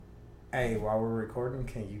Hey, while we're recording,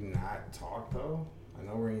 can you not talk though? I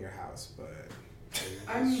know we're in your house, but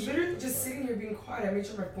I'm literally just sitting here being quiet. I made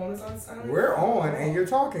sure my phone is on silent. we're on and you're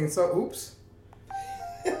talking, so oops.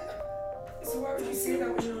 So why would you say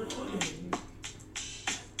that when you're recording?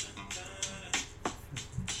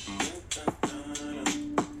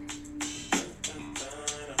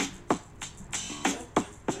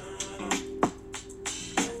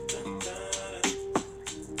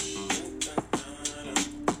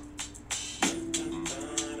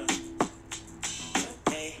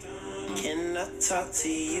 Talk to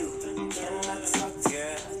you. Can I talk to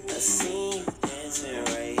girl? I seen you dancing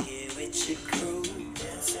right here with your crew.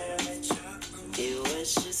 It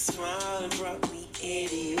was just smile that brought me here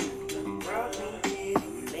to you.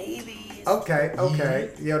 Maybe. Okay.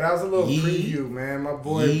 Yo, that was a little preview, man. My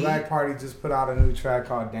boy Black Party just put out a new track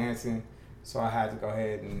called Dancing, so I had to go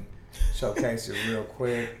ahead and showcase it real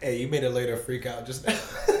quick. Hey, you made it later freak out just now.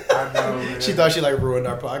 I know, man. She thought she ruined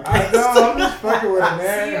our podcast. I know, I'm just fucking with it,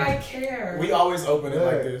 man. See, I care. We always open it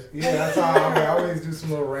like this. Yeah, that's how I always do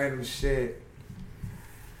some little random shit.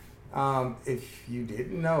 If you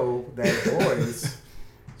didn't know that boys,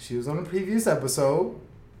 she was on a previous episode.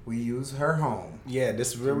 We use her home. Yeah,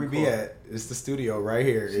 this is where we be at. It's the studio right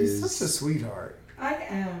here. She's such a sweetheart. I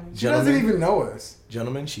am. She doesn't even know us.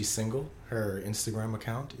 Gentlemen, she's single. Her Instagram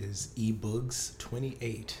account is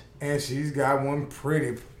ebugs28. And she's got one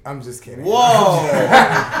pretty... I'm just kidding. Whoa!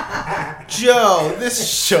 Joe, this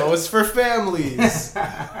show is for families.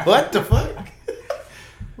 What the fuck?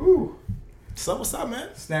 Ooh. So what's up, man?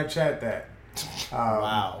 Snapchat that.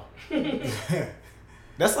 Wow.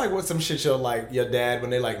 That's like what some shit show like your dad when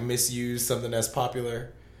they like misuse something that's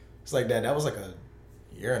popular. It's like that was like a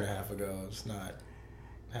year and a half ago. It's not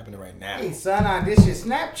happening right now. Hey son, I did you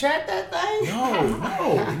Snapchat that thing?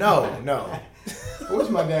 No. I wish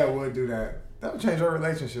my dad would do that. That would change our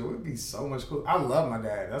relationship. It would be so much cool. I love my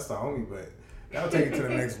dad. That's the homie, but that would take it to the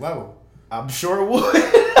next level. I'm sure it would.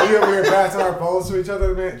 We over here passing our phones to each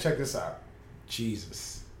other, man. Check this out.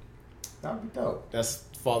 Jesus. That would be dope. That's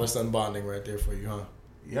father-son bonding right there for you, huh?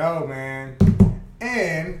 Yo, man.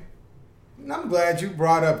 And I'm glad you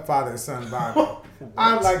brought up father-son bonding.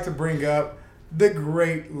 I'd like to bring up the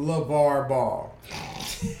great LeVar Ball.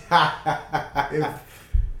 If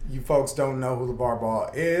you folks don't know who LeVar Ball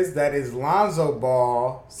is, that is Lonzo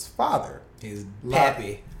Ball's father. His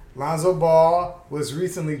pappy. Lonzo Ball was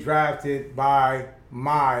recently drafted by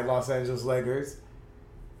my Los Angeles Lakers.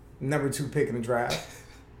 Number 2 pick in the draft.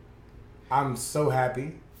 I'm so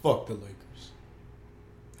happy. Fuck the Lakers.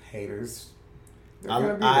 Haters.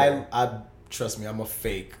 I trust me, I'm a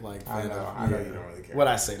fake like fan. I know you don't really care. What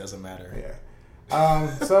I say doesn't matter.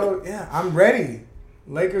 Yeah. So yeah, I'm ready.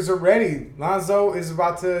 Lakers are ready. Lonzo is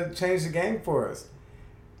about to change the game for us.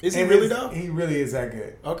 Is he really though? He really is that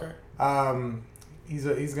good. Okay.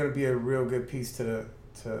 He's gonna be a real good piece to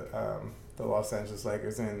the Los Angeles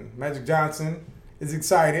Lakers, and Magic Johnson is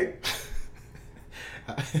excited.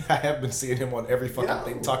 I have been seeing him on every fucking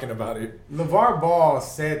thing talking about it. LeVar Ball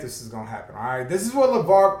said this is gonna happen. All right, this is what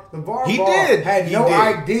LeVar Ball had no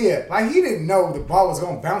idea. Like he didn't know the ball was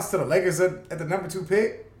gonna bounce to the Lakers at the number 2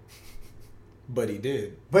 pick. But he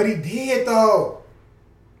did. But he did though.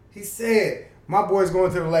 He said, "My boy's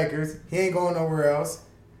going to the Lakers. He ain't going nowhere else."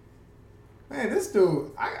 Man, this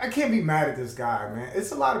dude, I can't be mad at this guy, man.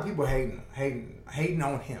 It's a lot of people hating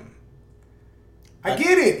on him. I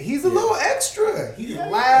get it. He's a little extra. He's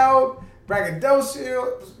loud,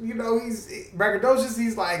 braggadocious. You know, he's braggadocious.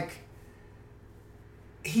 He's like,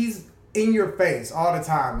 he's in your face all the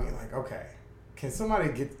time. You're like, okay, can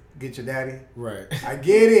somebody get your daddy? Right. I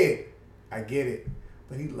get it.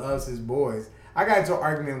 But he loves his boys. I got into an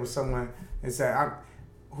argument with someone and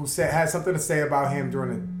had something to say about him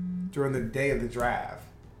during the day of the draft,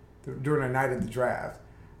 during the night of the draft.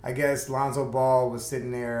 I guess Lonzo Ball was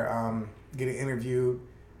sitting there getting interviewed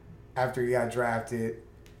after he got drafted,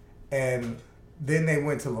 and then they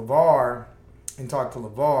went to LeVar and talked to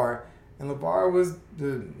LeVar, and LeVar was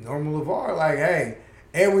the normal LeVar, like, hey,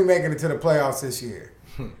 and we making it to the playoffs this year.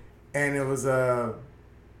 And it was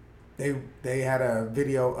they had a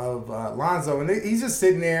video of Lonzo, and he's just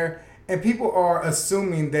sitting there, and people are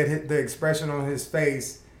assuming that the expression on his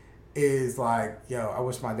face is like, yo, I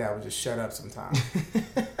wish my dad would just shut up sometime.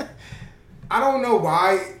 I don't know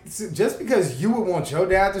why. Just because you would want your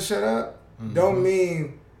dad to shut up, don't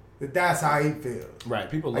mean that that's how he feels. Right.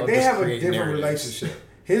 People love like they have a different relationship.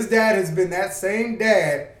 His dad has been that same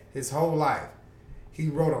dad his whole life. He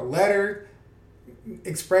wrote a letter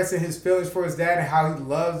expressing his feelings for his dad and how he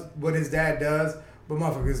loves what his dad does, but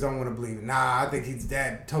motherfuckers don't want to believe it. Nah, I think his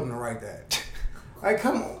dad told him to write that. Like,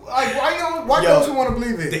 come on. Like, why don't you want to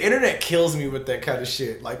believe it? The internet kills me with that kind of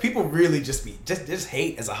shit. Like, people really just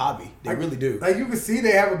hate as a hobby. They really do. Like, you can see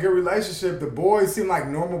they have a good relationship. The boys seem like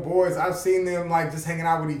normal boys. I've seen them, like, just hanging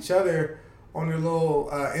out with each other on their little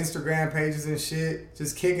Instagram pages and shit,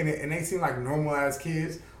 just kicking it. And they seem like normal-ass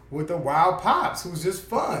kids with the wild pops who's just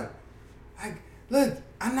fun. Like, look,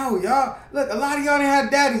 I know y'all. Look, a lot of y'all didn't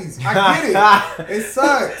have daddies. I get it. It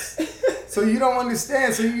sucks. So you don't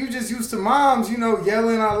understand. So you just used to moms,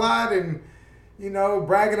 yelling a lot and,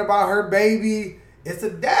 bragging about her baby. It's a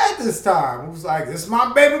dad this time who's like, "This is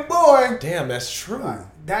my baby boy." Damn, that's true.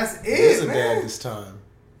 Like, that's it, He's a man. dad this time.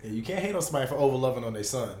 Yeah, you can't hate on somebody for overloving on their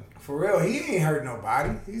son. For real, he ain't hurt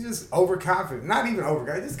nobody. He's just overconfident. Not even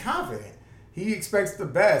overconfident, just confident. He expects the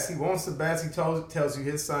best. He wants the best. He tells you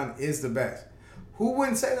his son is the best. Who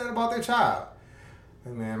wouldn't say that about their child?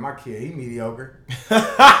 Hey man, my kid, he mediocre.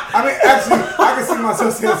 I mean, actually, I can see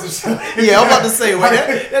myself saying some shit. Yeah, I'm about to say, well,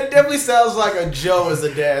 that definitely sounds like a Joe as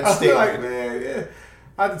a dad I feel statement. like, man, yeah.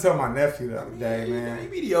 I had to tell my nephew the other day, He man.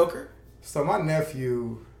 mediocre. So my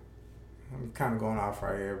nephew, I'm kind of going off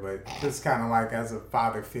right here, but just kind of like as a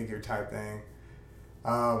father figure type thing.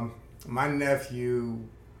 My nephew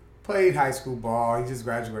played high school ball. He just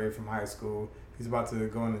graduated from high school. He's about to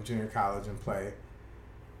go into junior college and play.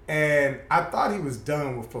 And I thought he was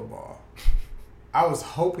done with football. I was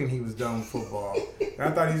hoping he was done with football. And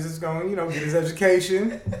I thought he was just going, get his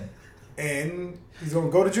education. And he's going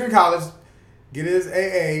to go to junior college, get his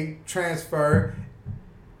AA, transfer,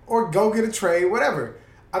 or go get a trade, whatever.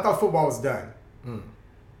 I thought football was done.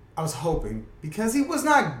 I was hoping. Because he was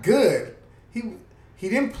not good. He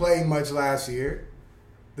didn't play much last year.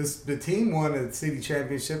 The team won the city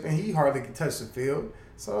championship, and he hardly could touch the field.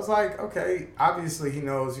 So I was like, okay, obviously he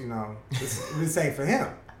knows, this ain't for him.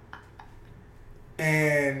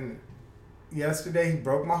 And yesterday he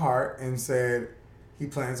broke my heart and said he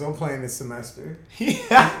plans on playing this semester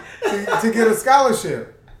to get a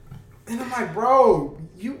scholarship. And I'm like, bro,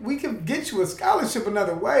 we can get you a scholarship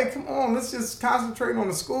another way. Come on, let's just concentrate on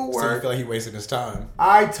the schoolwork. So you feel like he wasted his time.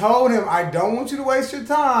 I told him, I don't want you to waste your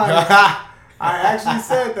time. I actually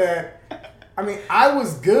said that. I mean, I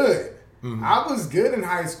was good. Mm-hmm. I was good in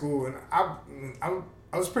high school, and I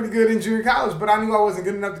was pretty good in junior college, but I knew I wasn't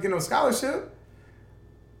good enough to get no scholarship.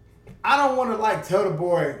 I don't want to tell the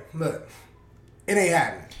boy, look, it ain't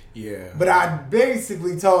happening. Yeah. But I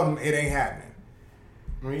basically told him it ain't happening.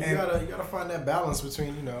 I mean, you gotta find that balance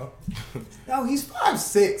between, No, he's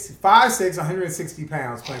 5'6", 160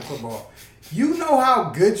 pounds playing football. You know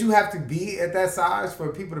how good you have to be at that size for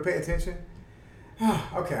people to pay attention?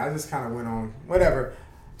 Okay, I just kind of went on. Whatever.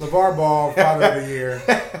 LeVar Ball, Father of the Year.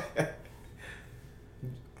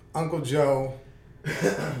 Uncle Joe,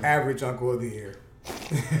 average Uncle of the Year.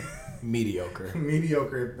 Mediocre.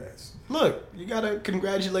 Mediocre at best. Look, you gotta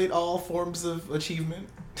congratulate all forms of achievement.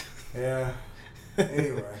 Yeah.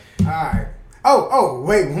 Anyway. All right. Oh,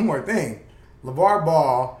 wait, one more thing. LeVar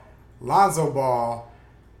Ball, Lonzo Ball,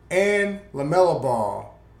 and LaMelo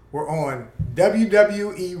Ball were on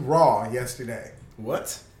WWE Raw yesterday.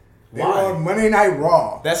 What? They were on Monday Night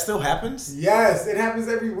Raw. That still happens? Yes, it happens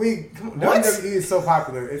every week. Come on, What? WWE is so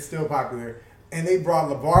popular. It's still popular. And they brought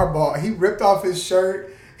LeVar Ball. He ripped off his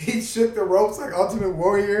shirt. He shook the ropes like Ultimate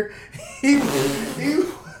Warrior. He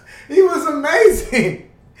was amazing.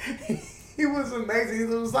 He was amazing. It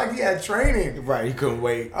was like he had training. Right, he couldn't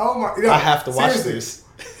wait. Oh my! I have to watch seriously.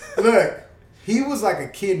 this. Look, he was like a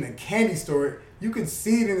kid in a candy store. You could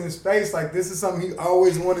see it in his face, like this is something he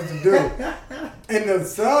always wanted to do. And the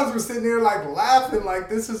sons were sitting there like laughing, like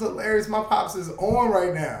this is hilarious. My pops is on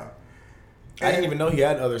right now. I didn't even know he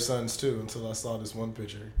had other sons too until I saw this one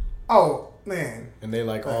picture. Oh man! And they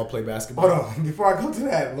all play basketball. Hold on, before I go to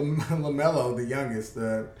that, LaMelo, the youngest,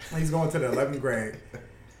 he's going to the 11th grade.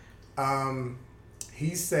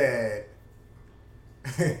 He said,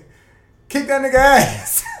 "Kick that nigga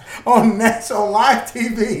ass." on live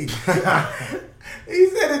TV. He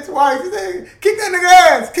said it twice. He said, "Kick that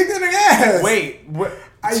nigga ass! Kick that nigga ass!" Wait, what?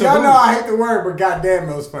 Y'all know I hate the word, but goddamn,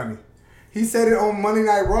 it was funny. He said it on Monday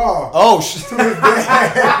Night Raw. Oh shit! To his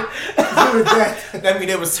dad. To his dad. That mean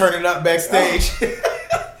it was turning up backstage.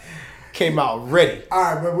 Came out ready.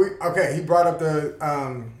 All right, but he brought up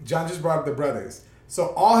John just brought up the brothers.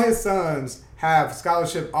 So all his sons have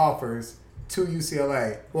scholarship offers to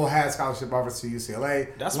UCLA. Well, had scholarship offers to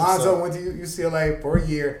UCLA. That's what's Lonzo up. went to UCLA for a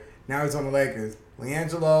year. Now he's on the Lakers.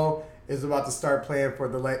 LiAngelo is about to start playing for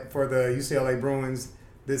the UCLA Bruins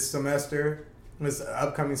this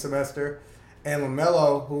upcoming semester. And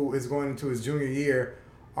LaMelo, who is going into his junior year,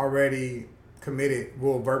 already committed,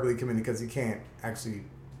 verbally committed because he can't actually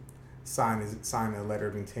signed a letter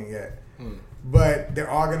of intent yet. Hmm. But they're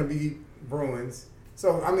all gonna be Bruins.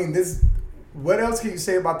 So I mean, this. What else can you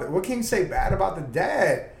say about that? What can you say bad about the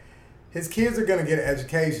dad? His kids are gonna get an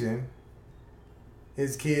education.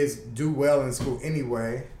 His kids do well in school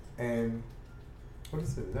anyway. And what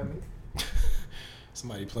is it? Is that me?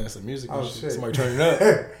 Somebody playing some music. Oh, and shit. shit. Somebody turning it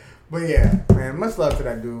up. But yeah, man, much love to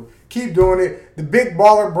that dude. Keep doing it. The Big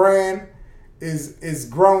Baller brand is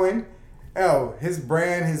growing. His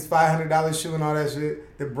brand, his $500 shoe and all that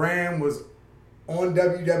shit. The brand was on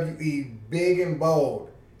WWE, big and bold.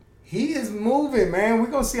 He is moving, man. We're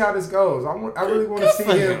gonna see how this goes. I really want to see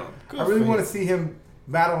him. I really want to see him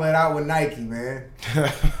battle it out with Nike, man.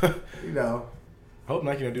 You know, Hope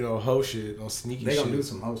Nike don't do no hoe shit, no sneaky they shit. gonna do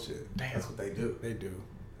some whole shit. Damn. That's what they do. They do.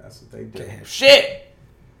 That's what they do. Can't have shit.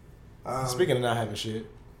 Um, Speaking of not having shit.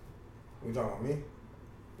 we talking about me?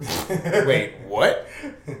 Wait, what?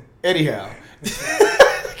 Anyhow.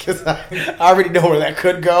 Because I already know where that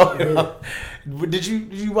could go. Did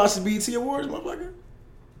you watch the BET Awards, motherfucker?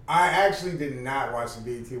 I actually did not watch the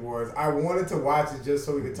BET Awards. I wanted to watch it just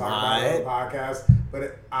so we could talk about it on the podcast,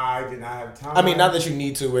 but I did not have time. I mean, not that you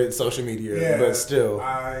need to with social media, but still.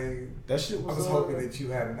 That shit I was hoping that you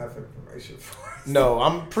had enough information for us. No,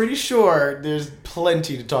 I'm pretty sure there's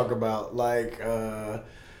plenty to talk about. Like, I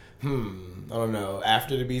don't know,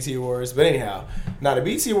 after the BET Awards. But anyhow, now the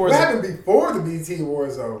BET Awards. What happened before the BET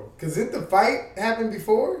Awards, though? Because didn't the fight happen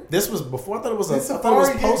before? This was before. I thought it was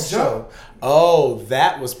Safari get post show. jumped? Oh,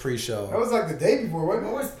 that was pre-show. That was like the day before, wasn't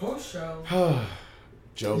What it? was post show?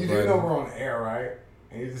 Joe You do Budden. know we're on the air, right?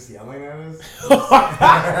 And you're just yelling at us?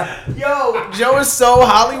 Yo, Joe is so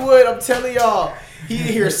Hollywood. I'm telling y'all. He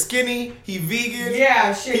here skinny. He vegan.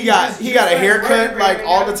 Yeah, shit. He got a haircut like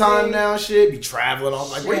all the time everything. now. Shit, be traveling. I'm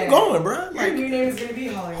like, where you Shit. going, bro? Your Like, new name is gonna be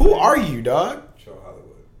Hollywood. who are you, dog? Joe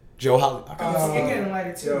Hollywood. Joe Hollywood. It's getting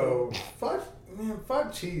lighter too. Yo,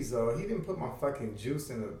 fuck cheese, though. He didn't put my fucking juice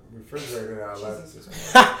in the refrigerator that I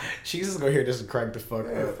left. She's just gonna hear this and crack the fuck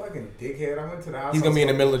Yeah, up. fucking dickhead. I went to the house. He's gonna be in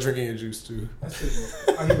the middle of drinking your juice too. That shit is,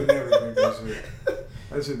 he would never drink that shit.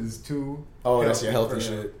 That shit is too. Oh, that's your healthy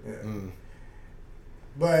for him. shit. Yeah. Mm.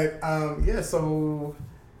 But yeah, so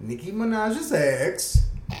Nicki Minaj's ex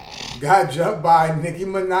got jumped by Nicki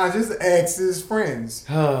Minaj's ex's friends.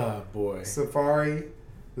 Oh boy. Safari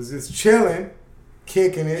was just chilling,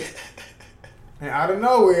 kicking it, and out of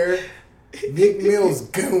nowhere, Meek Mill's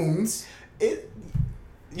goons.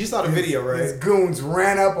 You saw the video, His right? goons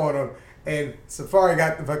ran up on him, and Safari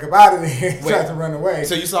got the fuck up out of there and Wait. tried to run away.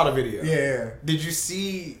 So you saw the video? Yeah. Did you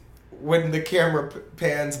see when the camera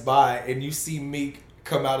pans by and you see Meek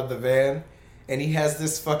come out of the van and he has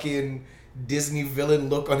this fucking Disney villain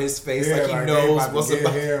look on his face, like he they knows to what's get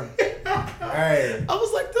about. him. Hey, I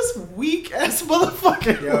was like, this weak ass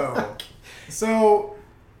motherfucker. yo. So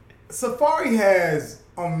Safari has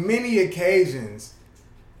on many occasions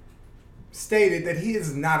stated that he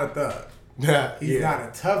is not a thug. He's not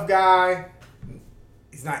a tough guy.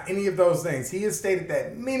 He's not any of those things. He has stated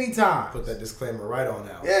that many times. Put that disclaimer right on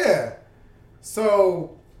now. Yeah.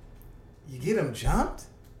 So you get him jumped?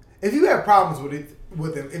 If you have problems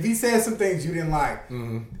with him, if he says some things you didn't like,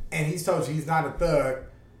 and he's told you he's not a thug,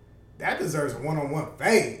 that deserves a one-on-one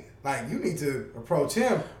fade. Like, you need to approach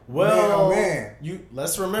him. Well, man.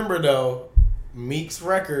 Let's remember though, Meek's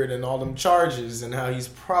record and all them charges and how he's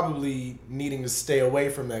probably needing to stay away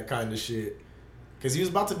from that kind of shit. Because he was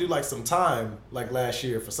about to do like some time like last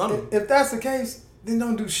year for something. If that's the case, then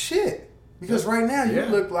don't do shit. Because right now you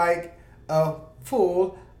look like a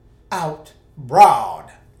full out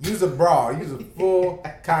broad. Use a broad. Use a full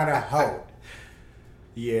kind of hoe.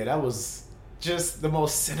 Yeah, that was just the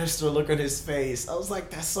most sinister look on his face. I was like,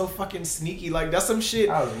 that's so fucking sneaky. Like, that's some shit.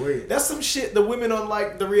 That was weird. That's some shit the women on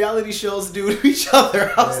like the reality shows do to each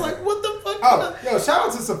other. I was Yeah. like, what the fuck? Oh, yo, shout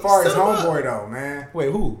out to Safari's Set him up. homeboy though, man.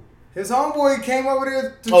 Wait, who? His homeboy came over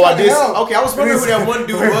there to Oh, try I to did. help. Okay, I was wondering who that one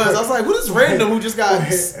dude was. I was like, who this random who just got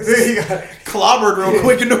Then he got clobbered real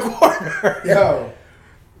quick in the corner? yo.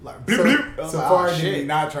 Like, So, bloop, bloop. I was like, Safari oh, did shit.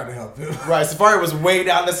 not try to help him. Right, Safari was way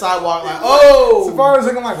down the sidewalk, like, oh, Safari was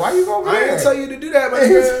looking like, why you over I there? didn't tell you to do that, my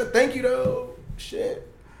nigga. Thank you though. Shit.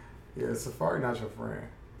 Yeah, Safari not your friend.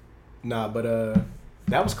 Nah, but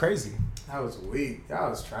that was crazy. That was weak. That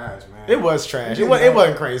was trash, man. It was trash. You It get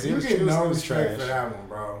wasn't crazy. You It was, get it was, no it was respect trash. for that one,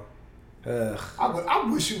 bro. Ugh. I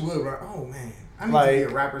wish you would, bro. Oh man, I need Like, to be a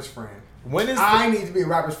rapper's friend. When is I need to be a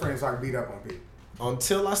rapper's friend so I can beat up on people.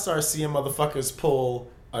 until I start seeing motherfuckers pull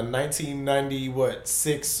a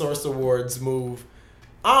 1996 Source Awards move,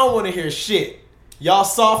 I don't want to hear shit. Y'all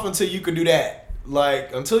soft until you can do that.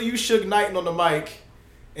 Like, until you Suge Knighting on the mic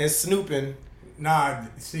and snooping, Nah,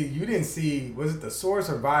 see, you didn't see. Was it the Source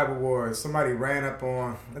or Bible Wars? Somebody ran up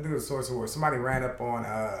on. I think it was Source Wars. Somebody ran up on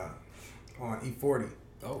E40.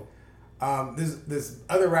 Oh. This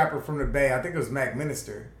other rapper from the Bay. I think it was Mac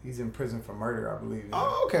Minister. He's in prison for murder, I believe.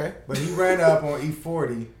 Oh, okay. But he ran up on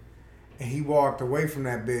E40, and he walked away from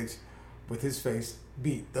that bitch with his face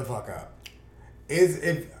beat the fuck up.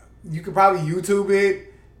 If you could probably YouTube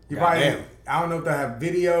it, you probably. Goddamn. I don't know if they'll have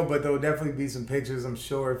video, but there'll definitely be some pictures. I'm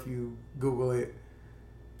sure if you Google it.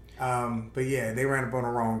 But yeah, they ran up on the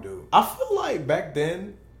wrong dude. I feel like back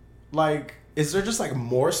then, like, is there just like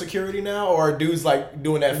more security now, or are dudes like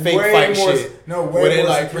doing that fake Way fight more- shit? no, way where they more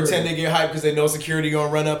like security. pretend they get hyped because they know security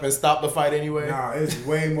gonna run up and stop the fight anyway. Nah, it's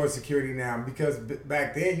way more security now because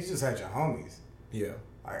back then you just had your homies. Yeah.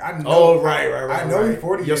 Like I know. Oh, right. I know right. E40.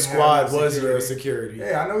 Your didn't have squad no was your security.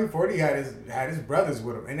 Yeah, I know E40 had his brothers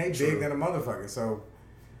with him, and they True. big than a motherfucker. So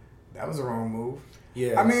that was a wrong move.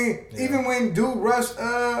 Yeah. I mean, Yeah. even when dude rushed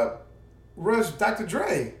Dr.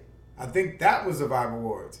 Dre, I think that was the Vibe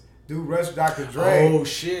Awards. Dude rushed Dr. Dre. Oh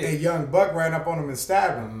shit. And Young Buck ran up on him and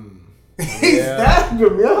stabbed him. Mm. He Yeah. stabbed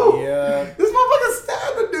him, yo. Yeah. This motherfucker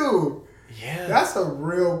stabbed a dude. Yeah. That's a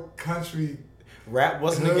real country Rap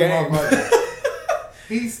wasn't a good game. motherfucker.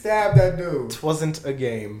 He stabbed that dude. It wasn't a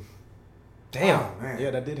game. Damn. Oh, man.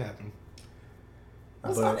 Yeah, that did happen.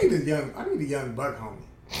 I But- need a young buck homie.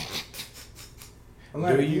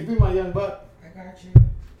 Do you? be my young buck? I got you.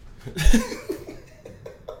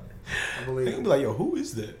 I They believe can it. be like, yo, who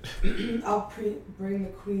is that? I'll bring the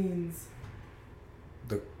Queens,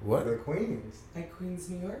 The what? The Queens. like Queens,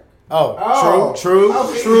 New York. Oh, true,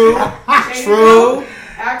 Okay. true, Change true. it up.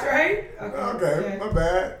 Act right? Okay, Yeah. my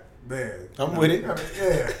bad. Man. I'm with it.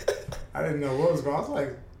 Yeah. I didn't know what was going on. I was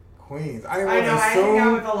like, Queens. I didn't I want know, to I hang out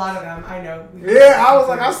assume. with a lot of them. I know. Yeah, I was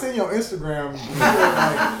like, I seen your Instagram. You were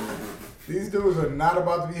like, these dudes are not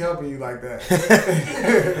about to be helping you like that.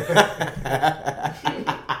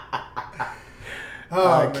 Oh,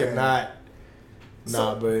 I man. cannot.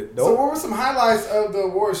 Nah, but So nope. what were some highlights of the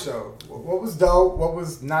award show? What was dope? What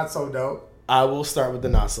was not so dope? I will start with the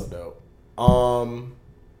not so dope.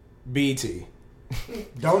 BT.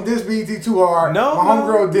 Don't diss BT too hard. No, My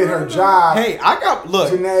homegirl did her job. Hey, I got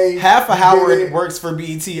look. Janae half of did Howard it. works for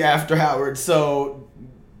BT after Howard, so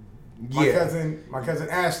My yeah. cousin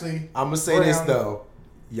Ashley. I'm gonna say this Brown. though,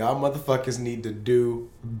 y'all motherfuckers need to do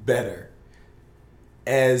better.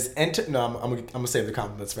 I'm gonna save the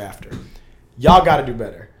compliments for after. Y'all got to do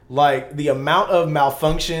better. Like the amount of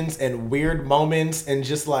malfunctions and weird moments and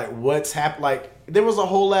just like what's happened. Like there was a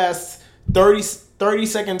whole last 30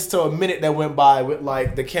 seconds to a minute that went by with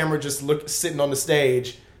like the camera just sitting on the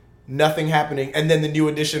stage, nothing happening, and then the New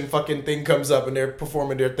Edition fucking thing comes up and they're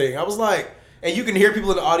performing their thing. I was like, and you can hear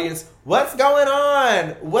people in the audience, what's going on?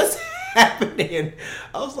 What's happening?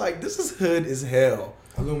 I was like, this is hood as hell.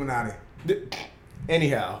 Illuminati.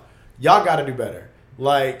 Anyhow, y'all got to do better.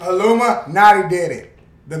 Like, Illuminati did it.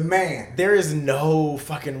 The man. there is no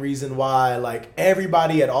fucking reason why, like,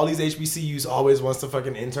 everybody at all these HBCUs always wants to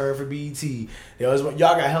fucking intern for BET. They always want,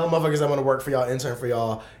 y'all got hella motherfuckers that want to work for y'all, intern for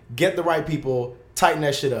y'all. Get the right people, tighten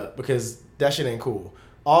that shit up, because that shit ain't cool.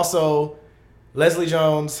 Also, Leslie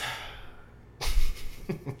Jones,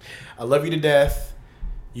 I love you to death.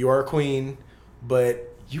 You are a queen,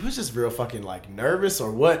 but you was just real fucking, like, nervous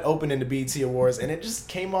or what opening the BET Awards, and it just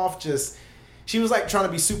came off just... She was like trying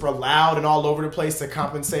to be super loud and all over the place to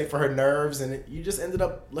compensate for her nerves, and you just ended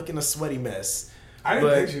up looking a sweaty mess. I didn't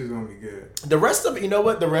But think she was going to be good. the rest of, you know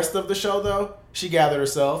what? The rest of the show, though, she gathered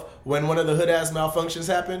herself. When one of the hood-ass malfunctions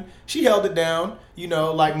happened, she held it down, you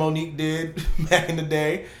know, like Monique did back in the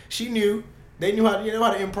day. She knew. They knew how to,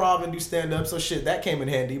 how to improv and do stand-up, so shit, that came in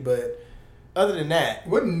handy. But other than that,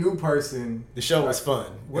 What new person? the show was fun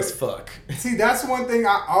What- as fuck. See, that's one thing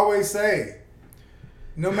I always say.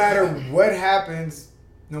 No matter what happens,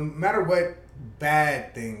 no matter what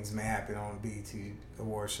bad things may happen on BET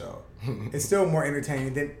award show, it's still more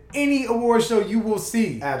entertaining than any award show you will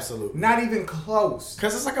see. Absolutely. Not even close.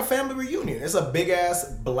 Because it's like a family reunion. It's a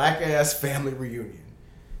big-ass, black-ass family reunion.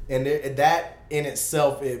 And that in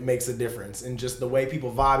itself, it makes a difference in just the way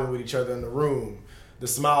people vibing with each other in the room, the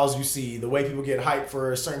smiles you see, the way people get hyped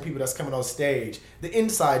for certain people that's coming on stage, the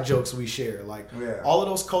inside jokes we share. Like, Yeah. all of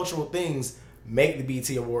those cultural things make the BET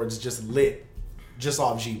Awards just lit, just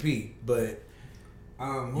off GP. But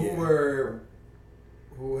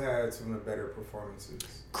Who had some of the better performances?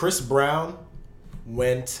 Chris Brown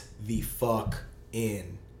went the fuck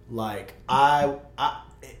in. Like, God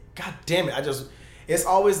damn it. It's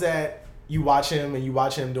always that you watch him and you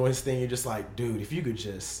watch him doing his thing. You're just like, dude, if you could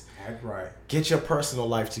just Act right. Get your personal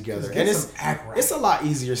life together. Just get And some act right. it's a lot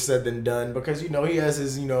easier said than done because, he has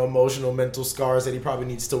his, emotional, mental scars that he probably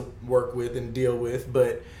needs to work with and deal with.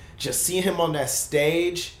 But just seeing him on that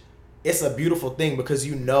stage, it's a beautiful thing because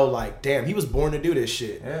like, damn, he was born to do this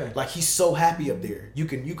shit. Yeah. Like, he's so happy up there. You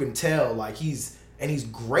can tell, like, he's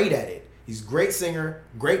great at it. He's a great singer,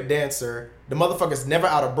 great dancer. The motherfucker's never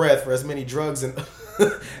out of breath for as many drugs and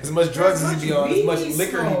as much drugs as he be on, as much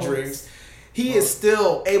liquor he drinks. He is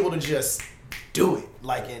still able to just do it,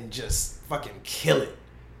 like, and just fucking kill it.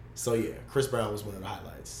 So yeah, Chris Brown was one of the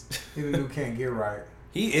highlights. He the new can't get right.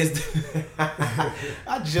 He is.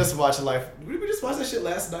 I just watched Life. Did we just watch that shit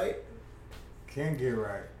last night? Can't get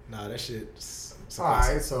right. Nah, that shit.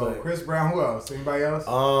 Alright, so Chris Brown, who else? Anybody else?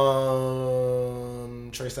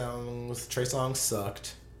 Trey Songz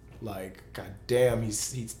sucked. Like, goddamn,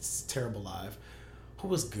 he's terrible live. Who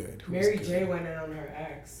was good? Mary J went out on her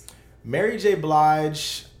ex. Mary J.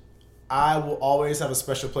 Blige, I will always have a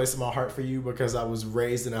special place in my heart for you because I was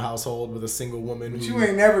raised in a household with a single woman But who you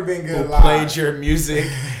ain't never been good who live. played your music,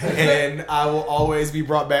 and I will always be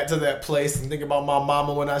brought back to that place and think about my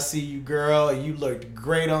mama when I see you, girl. You looked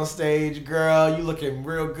great on stage, girl. You looking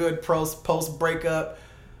real good post breakup,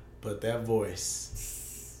 but that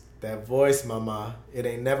voice, mama, it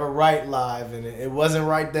ain't never right live, and it wasn't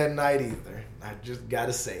right that night either. I just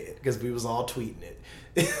gotta say it because we was all tweeting it.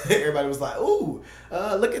 Everybody was like, "Ooh,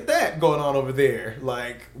 look at that going on over there."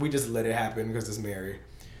 Like, we just let it happen because it's Mary.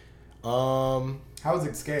 How was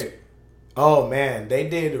Escape? Oh man, they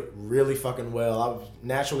did really fucking well. I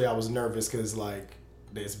was nervous because like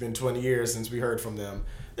it's been 20 years since we heard from them.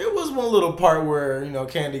 There was one little part where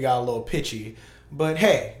Candy got a little pitchy, but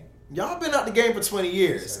hey, y'all been out the game for 20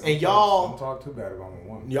 years, and don't talk too bad about my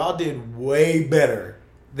woman. y'all did way better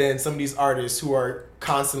than some of these artists who are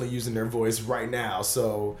constantly using their voice right now.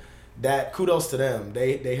 So that kudos to them.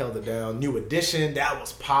 They held it down. New Edition, that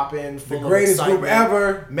was popping. The greatest group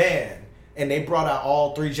ever. Man. And they brought out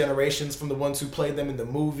all three generations from the ones who played them in the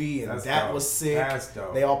movie, and that dope. was sick. That's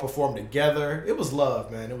dope. They all performed together. It was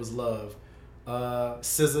love, man. It was love.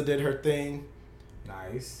 SZA did her thing.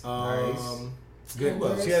 Nice. Good. Who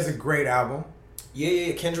else? She has a great album.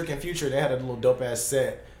 Yeah. Kendrick and Future, they had a little dope ass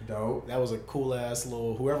set. Dope. That was a cool ass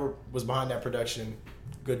little. Whoever was behind that production,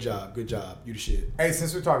 good job. You the shit. Hey,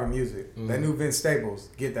 since we're talking music, that new Vince Staples,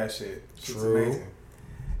 get that shit. It's True. amazing.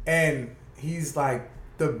 And he's like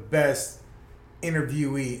the best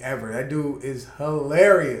interviewee ever. That dude is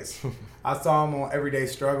hilarious. I saw him on Everyday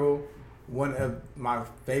Struggle, one of my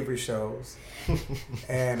favorite shows.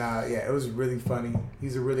 And yeah, it was really funny.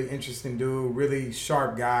 He's a really interesting dude, really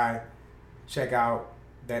sharp guy. Check out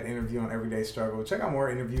that interview on Everyday Struggle. Check out more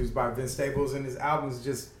interviews by Vince Staples, and his album is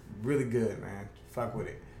just really good, man. Fuck with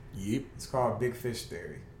it. Yep. It's called Big Fish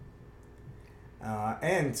Theory.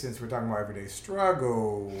 And since we're talking about Everyday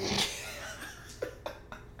Struggle,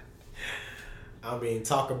 I mean,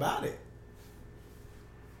 talk about it.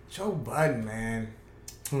 Joe Budden, man.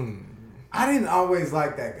 I didn't always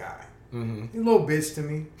like that guy. He's a little bitch to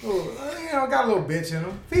me. Got a little bitch in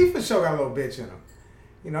him. He for sure got a little bitch in him.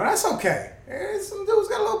 That's okay. Some dudes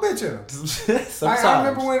got a little bitch in him. Sometimes. I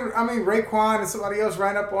remember when, Raekwon and somebody else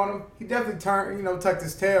ran up on him. He definitely turned, tucked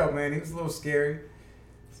his tail, man. He was a little scary.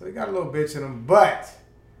 So he got a little bitch in him. But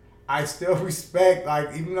I still respect, like,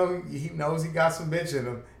 even though he knows he got some bitch in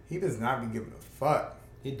him, he does not be giving a fuck.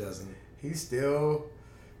 He doesn't. He still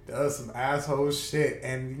does some asshole shit.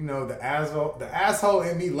 And, the asshole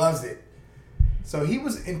in me loves it. So he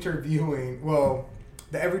was interviewing,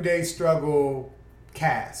 the Everyday Struggle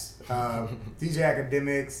cast. DJ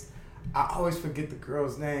Academics. I always forget the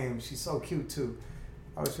girl's name. She's so cute too.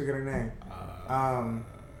 I always forget her name.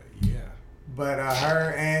 Yeah. But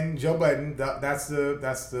her and Joe Budden, that's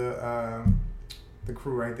the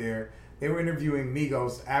crew right there. They were interviewing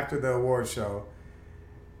Migos after the award show,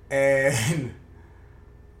 and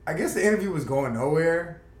I guess the interview was going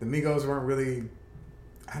nowhere. The Migos weren't really.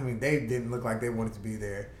 They didn't look like they wanted to be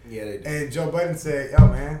there. Yeah, they did. And Joe Budden said, "Yo,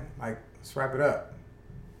 man, like, let's wrap it up."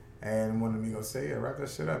 And one of the Migos said, "Yeah, wrap that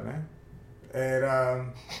shit up, man."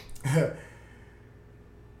 And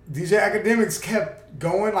DJ Academics kept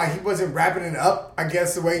going, like he wasn't wrapping it up. I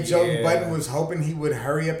guess the way Joe Budden was hoping he would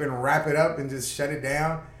hurry up and wrap it up and just shut it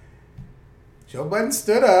down. Joe Budden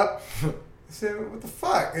stood up, said, "What the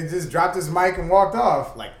fuck?" and just dropped his mic and walked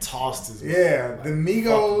off. Like tossed his mic. Yeah, like, the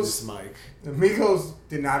Migos. Fuck this mic. The Migos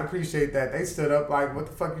did not appreciate that. They stood up like, "What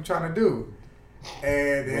the fuck you trying to do?"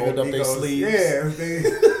 And then rolled the up Migos, their sleeves.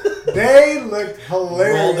 Yeah, they looked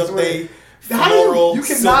hilarious. Rolled up their How you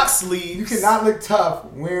silk sleeves. You cannot look tough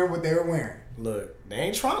wearing what they were wearing. Look, they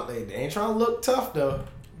ain't trying to look tough though.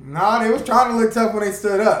 Nah, they was trying to look tough when they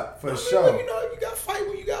stood up for sure. You know, you got to fight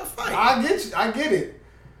when you got to fight. I get you. I get it.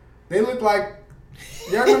 They look like.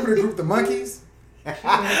 Y'all remember the group The Monkees?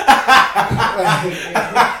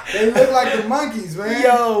 They look like the Monkees, man.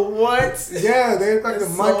 Yo, what? Yeah, they look like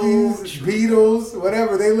That's the Monkees, so true. Beatles,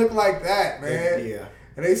 whatever. They look like that, man. Yeah.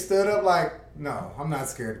 And they stood up like, no, I'm not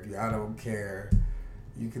scared of you. I don't care.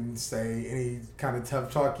 You can say any kind of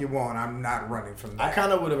tough talk you want. I'm not running from that. I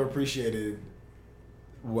kind of would have appreciated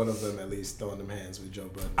one of them at least throwing them hands with Joe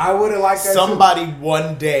Budden. I would have liked that. Somebody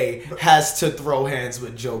one day has to throw hands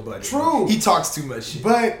with Joe Budden. True. He talks too much shit.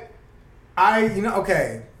 But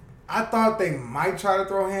okay. I thought they might try to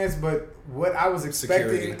throw hands, but what I was expecting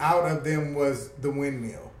Security. out of them was the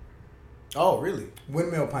windmill. Oh, really?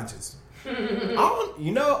 Windmill punches.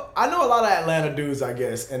 I know a lot of Atlanta dudes, I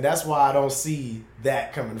guess, and that's why I don't see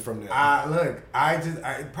that coming from them. I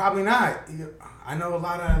probably not. I know a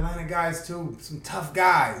lot of Atlanta guys too, some tough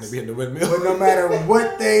guys. Maybe in the windmill. But no matter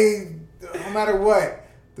what,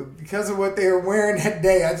 because of what they were wearing that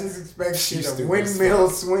day, I just expect a windmill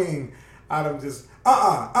swing out of just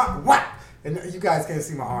what? And you guys can't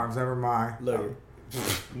see my arms, never mind. Look.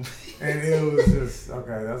 And it was just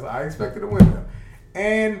okay. That's I expected a windmill,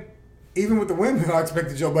 and even with the windmill, I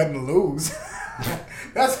expected Joe Budden to lose.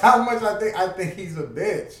 That's how much I think he's a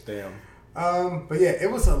bitch. Damn. But yeah, it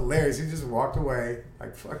was hilarious. He just walked away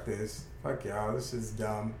like, fuck this, fuck y'all, this is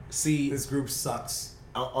dumb. See, This group sucks.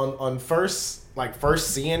 on first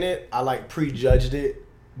seeing it, I prejudged it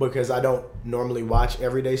because I don't normally watch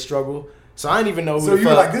Everyday Struggle. So I didn't even know who So the you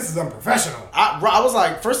were fuck. like, this is unprofessional. I was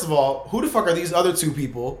like, first of all, who the fuck are these other two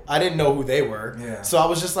people? I didn't know who they were. Yeah. So I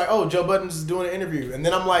was just like, oh, Joe Budden's doing an interview. And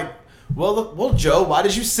then I'm like, well, Joe, why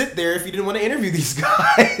did you sit there if you didn't want to interview these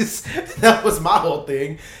guys? That was my whole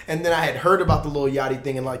thing. And then I had heard about the Lil Yachty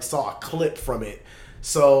thing and saw a clip from it.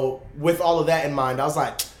 So with all of that in mind, I was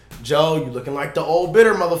like, Joe, you looking like the old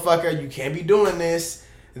bitter motherfucker. You can't be doing this.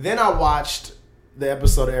 Then I watched the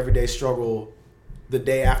episode of Everyday Struggle the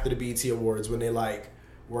day after the BET Awards when they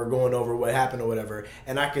were going over what happened or whatever,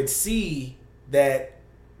 and I could see that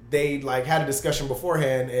they had a discussion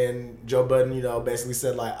beforehand, and Joe Budden, basically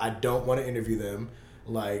said I don't want to interview them,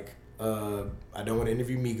 I don't want to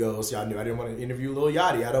interview Migos. Y'all knew I didn't want to interview Lil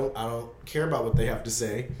Yachty. I don't care about what they have to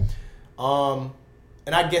say, and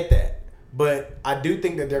I get that, but I do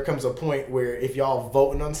think that there comes a point where if y'all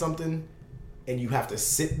voting on something and you have to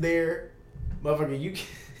sit there, motherfucker,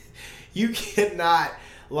 you cannot,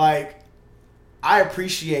 I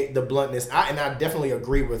appreciate the bluntness. And I definitely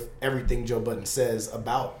agree with everything Joe Budden says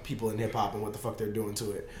about people in hip hop and what the fuck they're doing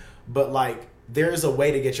to it. But there is a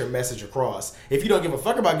way to get your message across. If you don't give a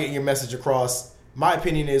fuck about getting your message across, my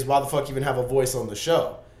opinion is why the fuck even have a voice on the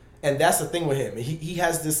show? And that's the thing with him. He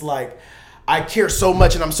has this I care so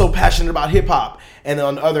much and I'm so passionate about hip hop. And then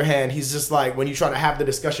on the other hand, he's just when you try to have the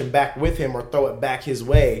discussion back with him or throw it back his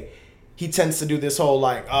way, he tends to do this whole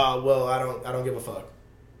well, I don't give a fuck.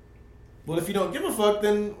 Well, if you don't give a fuck,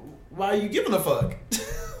 then why are you giving a fuck?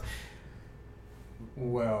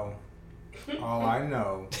 Well, all I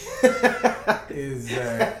know is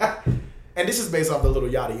that and this is based off the Lil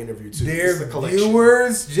Yachty interview too. their This is a collection.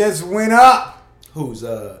 viewers just went up. Who's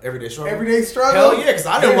Everyday Struggle? Everyday Struggle. Hell yeah, because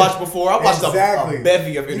I didn't watch before. I watched a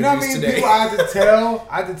bevy of interviews You know what I mean? today. People, I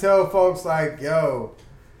had to tell folks yo,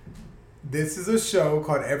 this is a show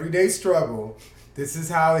called Everyday Struggle. This is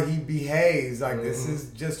how he behaves. This is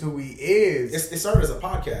just who he is. It started as a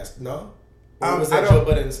podcast, no? Or was I that don't- Joe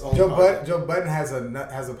Budden's own podcast? Joe Budden has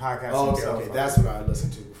a podcast Oh, himself. okay. That's what I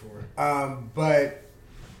listened to before. But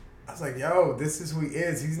I was like, yo, this is who he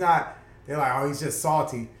is. He's not. They're like, oh, he's just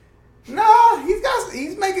salty. No,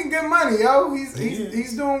 he's making good money, yo.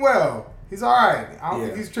 He's doing well. He's all right. I don't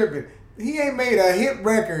think he's tripping. He ain't made a hit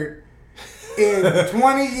record in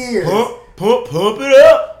 20 years. Pump it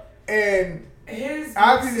up. And His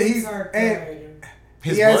obviously mixtapes are good.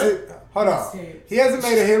 His he what? hasn't. Hold on. Mixtapes. He hasn't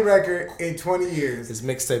made a hit record in 20 years. His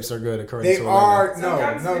mixtapes are good according They to are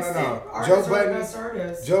Sometimes no. mixtape artists Joe are the Budden. best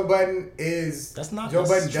artists. Joe Budden is. That's not- Joe that's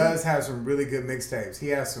Budden true. does have some really good mixtapes. He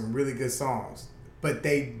has some really good songs, but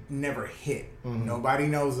they never hit. Mm-hmm. Nobody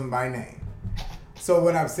knows him by name. So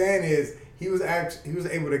what I'm saying is he was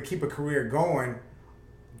able to keep a career going,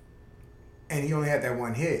 and he only had that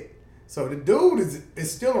one hit. So the dude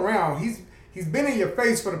is still around. He's been in your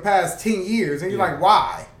face for the past 10 years, and you're like,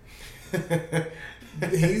 why?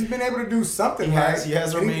 He's been able to do something. He has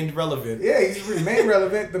And remained relevant. Yeah, he's remained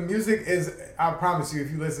relevant. The music is, I promise you,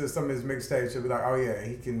 if you listen to some of his mixtapes, you'll be like, oh yeah,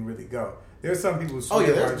 he can really go. There's some people who swear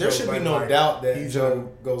by there Joe should be Budden, no doubt that he's Joe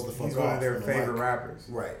goes the fuck he's off. one of their on the favorite mic. rappers.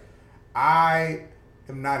 Right. I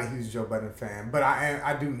am not a huge Joe Budden fan, but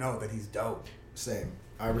I do know that he's dope. Same.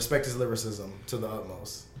 I respect his lyricism to the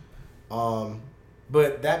utmost.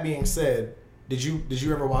 But that being said, did you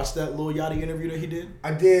ever watch that Lil Yachty interview that he did?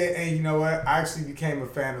 I did, and you know what? I actually became a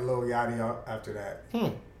fan of Lil Yachty after that.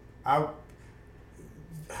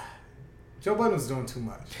 Joe Budden was doing too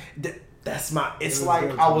much. That's my. It's was like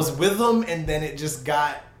doing I too was much. with him, and then it just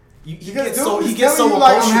got. He gets dude so was he gets so telling you,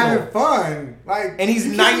 like, emotional. I'm having fun, like, And he's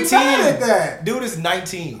you can't 19. be mad at that. Dude is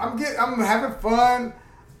 19. I'm having fun.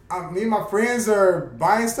 Me and my friends are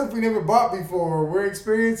buying stuff we never bought before. We're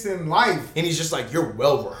experiencing life. And he's just like, you're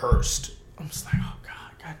well rehearsed. I'm just like, oh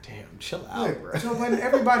god damn, chill out, Look, bro. Joe Budden,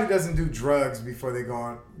 everybody doesn't do drugs before they go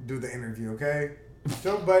on do the interview, okay?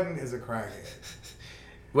 Joe Budden is a crackhead.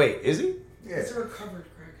 Wait, is he? Yeah, It's a recovered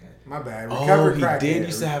crackhead. my bad. Oh, Recovered he crackhead. did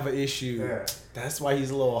used to have an issue. Yeah. That's why he's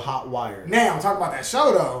a little hot wired. Now, talk about that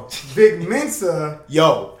show though. Big Mensa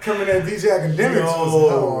Yo, coming at DJ Academics was Yo.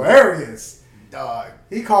 hilarious. dog.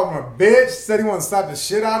 He called him a bitch, said he wanted to slap the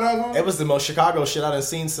shit out of him. It was the most Chicago shit I've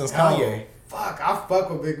seen since Kanye. Fuck, I fuck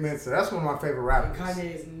with Big Mensa. That's one of my favorite rappers.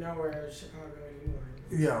 Kanye is nowhere in Chicago anymore.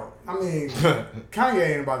 Yo, I mean,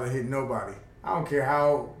 Kanye ain't about to hit nobody. I don't care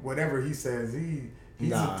how whatever he says.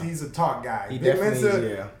 He's a talk guy. He Big definitely Mensa,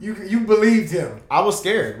 is, yeah. You believed him. I was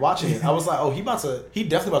scared watching it. I was like, oh, he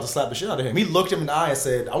definitely about to slap the shit out of him. He looked him in the eye and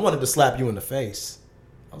said, I wanted to slap you in the face.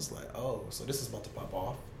 I was like, oh, so this is about to pop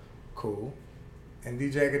off. Cool. And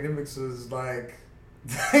DJ Academics was like,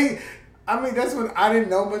 I mean, that's when I didn't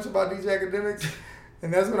know much about DJ Academics.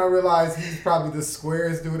 And that's when I realized he's probably the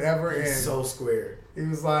squarest dude ever. And So squared. he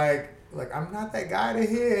was like, I'm not that guy to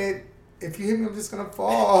hit. If you hit me, I'm just gonna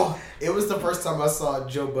fall. It was the first time I saw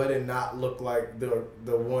Joe Budden not look like the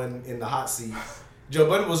one in the hot seat. Joe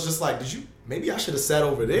Budden was just like, maybe I should have sat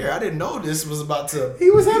over there. I didn't know this was about to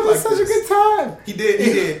He was be having like such this. a good time. He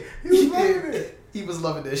did. He was loving it. He was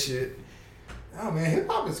loving this shit. Oh man, hip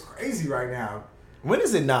hop is crazy right now. When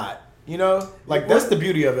is it not? You know? Like, that's the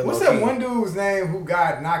beauty of it. What's low-key. that one dude's name who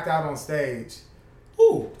got knocked out on stage?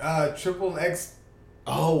 Ooh. Triple X.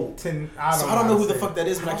 Oh. I don't know how who to the say fuck it. that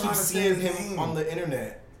is, but I don't know keep how to say seeing his him name. on the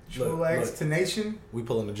internet. Triple X, Tenation, We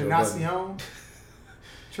pulling the Joe Budden. Tenacion.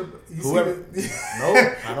 Whoever.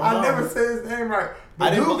 Nope, I don't know. I never said his name right. I But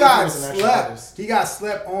didn't dude believe got he was an actual slept. artist. He got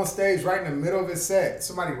slept on stage right in the middle of his set.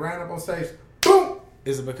 Somebody ran up on stage. Boom!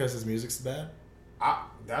 Is it because his music's bad?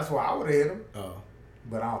 That's why I would have hit him. Oh.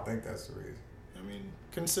 But I don't think that's the reason. I mean,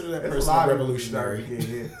 consider that There's a person lot a of revolutionary. people who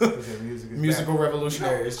start to get hit because their music is Musical bad.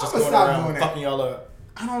 revolutionary. It's just I'ma going stop around doing that. fucking y'all up.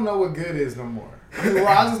 I don't know what good is no more. I mean, well,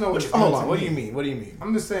 I just know what's good Hold to on. What do me. you mean? What do you mean?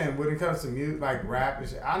 I'm just saying, when it comes to music, like rap and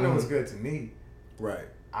shit, I know what's good to me. Right.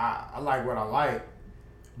 I like what I like.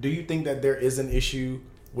 Do you think that there is an issue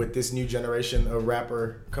with this new generation of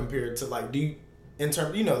rapper compared to like in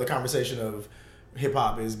terms the conversation of hip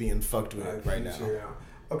hop is being fucked with right now?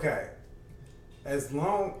 Okay. As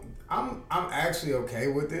long I'm actually okay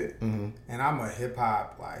with it, and I'm a hip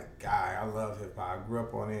hop like guy. I love hip hop. I grew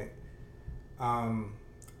up on it.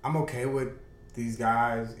 I'm okay with these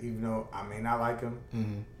guys, even though I may not like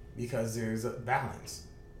them, because there's a balance.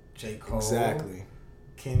 J. Cole, Exactly.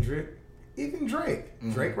 Kendrick, even Drake.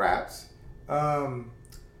 Drake raps.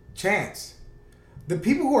 Chance. The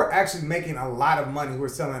people who are actually making a lot of money, who are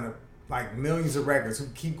selling like millions of records, who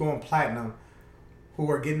keep going platinum, who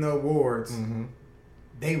are getting the awards,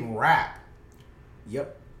 they rap.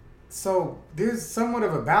 Yep. So there's somewhat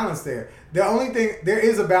of a balance there. The only thing, there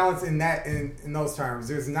is a balance in that, in those terms.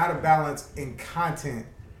 There's not a balance in content.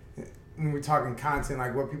 When we're talking content,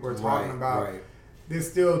 like what people are talking about, Right. there's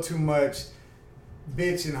still too much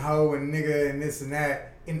bitch and hoe and nigga and this and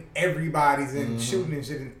that in everybody's, and shooting and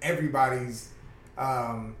shit in everybody's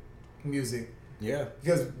music. Yeah.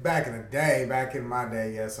 Because back in my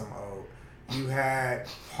day, yes, I'm old, you had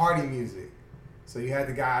party music. So you had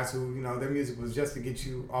the guys who, their music was just to get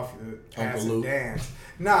you off the ass and dance.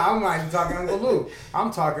 Nah, I'm not even talking Uncle Luke.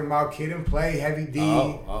 I'm talking about Kid and Play, Heavy D.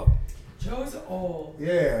 Oh. Joe's old.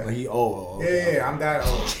 Yeah. He old. Yeah, I'm that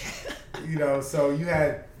old. So you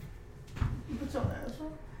had... Put your ass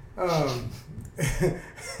on.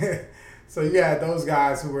 So you had those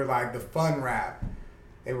guys who were like the fun rap.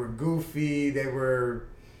 They were goofy. They were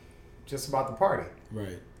just about the party.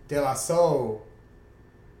 Right. De La Soul,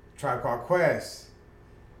 Tribe Called Quest.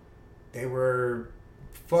 They were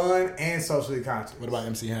fun and socially conscious. What about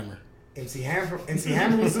MC Hammer? MC Hammer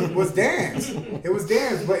was dance. It was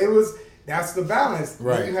dance, but that's the balance.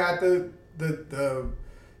 Right. Then you had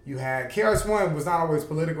you had KRS-One was not always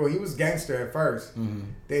political. He was gangster at first.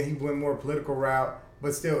 Then he went more political route,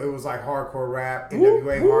 but still it was like hardcore rap,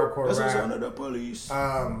 NWA hardcore This rap. is under the police.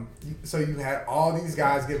 So you had all these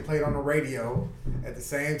guys getting played on the radio at the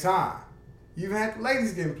same time. You even had the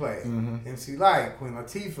ladies getting played. MC Light, Queen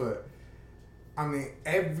Latifah. I mean,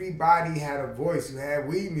 everybody had a voice. You had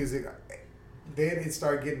weed music. Then it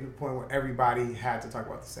started getting to the point where everybody had to talk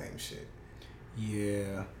about the same shit.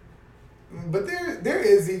 Yeah. But there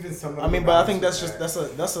is even some. I mean, but I think that's just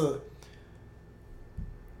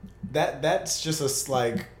that's just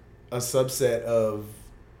like a subset of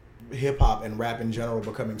hip hop and rap in general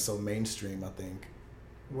becoming so mainstream. I think.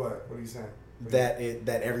 What are you saying? That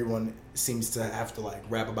everyone seems to have to like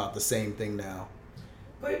rap about the same thing now.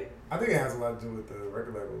 But I think it has a lot to do with the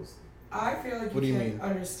record labels. I feel like What do you you can't mean?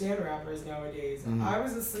 understand rappers nowadays. Mhm. I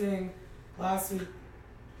was listening last week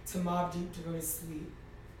to Mobb Deep to go to sleep,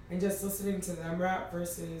 and just listening to them rap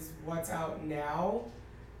versus what's out now,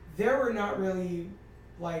 there were not really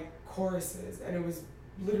like choruses, and it was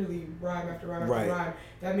literally rhyme after rhyme after Right. rhyme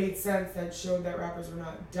that made sense, that showed that rappers were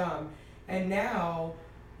not dumb. And now,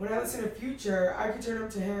 when I listen to Future, I could turn up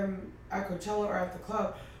to him at Coachella or at the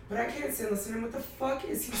club, but I can't sit and listen to him. What the fuck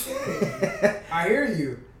is he saying? I hear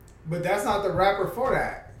you, but that's not the rapper for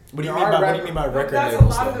that. What do you There mean are by rappers- But record that's a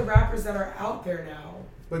labels? lot of though? the rappers that are out there now.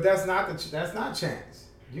 But that's not Chance.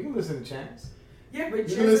 You can listen to Chance. Yeah, but You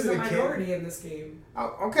Chance can is listen a to Kid. minority in this game.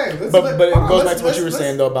 Oh, okay, let's, But it hold on, goes let's- back to what you were let's-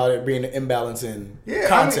 saying though about it being an imbalance in Yeah,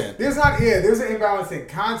 content. I mean, there's an imbalance in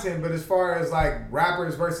content, but as far as like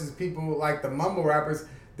rappers versus people like the mumble rappers,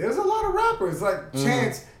 there's a lot of rappers like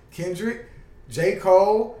Chance, Kendrick, J.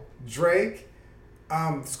 Cole, Drake,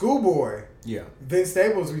 Schoolboy, Yeah. Vince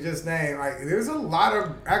Staples. We just named. Like, there's a lot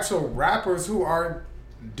of actual rappers who are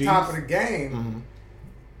Do top you- of the game. Mhm.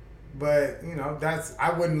 But you know,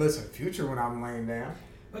 I wouldn't listen to Future when I'm laying down.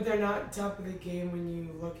 But they're not top of the game when you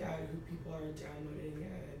look at who people are downloading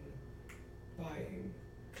and buying.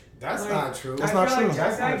 That's Like, not true. That's I not feel true. Like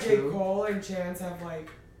That's not J. true. Cole and Chance have like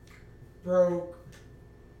broke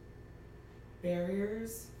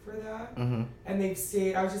barriers for that, Mhm. and they've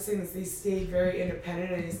stayed. I was just saying this. They stayed very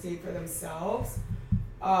independent and they stayed for themselves.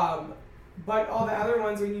 But all the other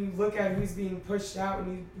ones, when you look at who's being pushed out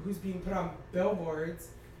and who's being put on billboards,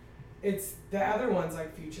 it's the other ones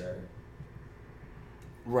like Future.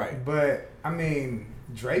 Right. But I mean,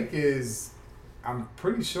 Drake is. I'm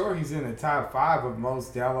pretty sure he's in the top 5 of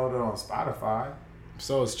most downloaded on Spotify.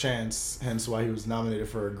 So is Chance, hence why he was nominated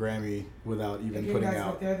for a Grammy without even Again, putting guys,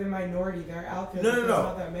 out. but they're the minority. They're out there. No, but no, there's no.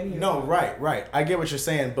 Not that many. No, of them. right. I get what you're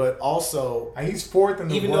saying, but also, He's 4th in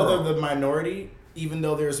the even world. though they're the minority, even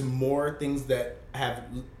though there's more things that have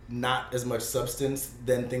not as much substance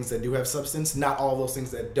than things that do have substance, not all those things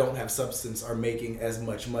that don't have substance are making as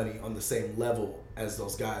much money on the same level as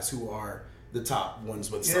those guys who are the top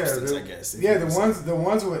ones with substance, I guess. if Yeah, you the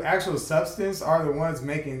ones with actual substance are the ones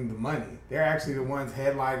making the money. They're actually the ones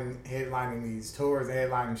headlining these tours,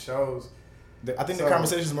 headlining shows. I think So- the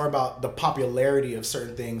conversation is more about the popularity of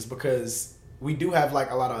certain things because we do have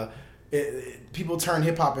like a lot of people turn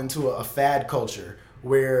hip hop into a fad culture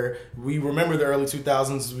where we remember the early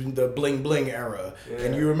 2000s, the bling bling era,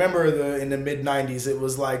 and you remember in the mid 90s it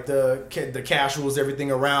was like the casuals, everything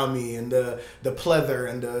around me, and the pleather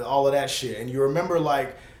and all of that shit, and you remember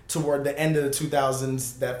like toward the end of the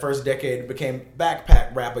 2000s, that first decade became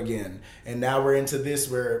backpack rap again, and now we're into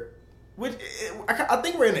this I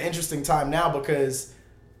think we're in an interesting time now because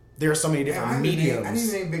there are so many different mediums. I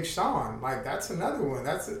didn't name Big Sean. Like, that's another one.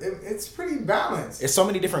 It's pretty balanced. It's so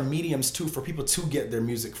many different mediums too for people to get their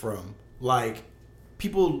music from. Like,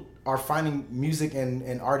 people are finding music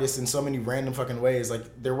and artists in so many random fucking ways. Like,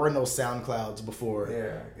 there were no SoundClouds before,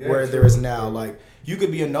 where there is now. Like, you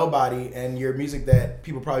could be a nobody and your music that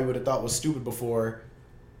people probably would have thought was stupid before,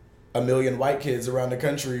 1 million white kids around the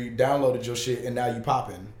country downloaded your shit and now you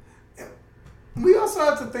popping. We also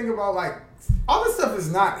have to think about, like, all this stuff is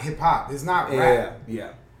not hip hop. It's not rap.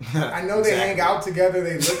 Yeah. I know they hang out together,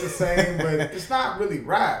 they look the same, but it's not really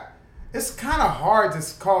rap. It's kind of hard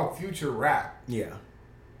to call Future rap. Yeah.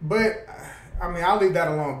 But, I mean, I'll leave that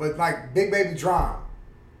alone. But, like, Big Baby Drum.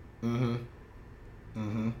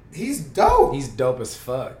 He's dope. He's dope as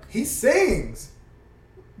fuck. He sings.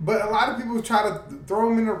 But a lot of people try to throw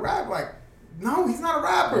him into rap. Like, no, he's not a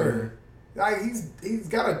rapper. Like, he's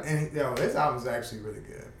got a... And, his album's actually really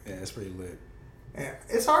good. Yeah, it's pretty lit. And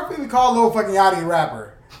it's hard for me to call Lil fucking Yachty a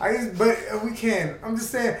rapper. But we can. I'm just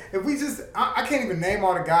saying, if we just... I can't even name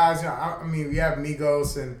all the guys. You know, I mean, we have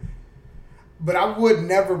Migos but I would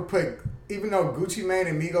never put... Even though Gucci Mane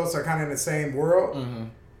and Migos are kind of in the same world,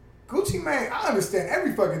 Gucci Mane, I understand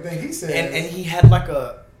every fucking thing he says. And he had like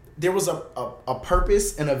there was a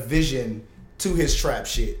purpose and a vision to his trap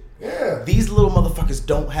shit. Yeah. These little motherfuckers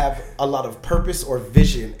don't have a lot of purpose or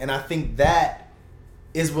vision. And I think that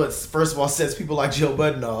is what, first of all, sets people like Joe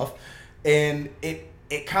Budden off. And it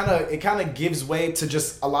it kind of gives way to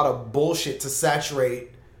just a lot of bullshit to saturate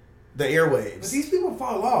the airwaves. But these people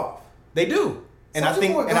fall off. They do. And I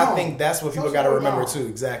think that's what people got to remember too.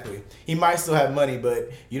 Exactly. He might still have money,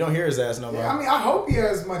 but you don't hear his ass no more. Yeah, I mean, I hope he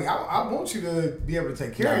has money. I want you to be able to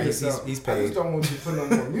take care of yourself. He's paid. I just don't want you to put no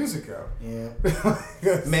more music out. Yeah.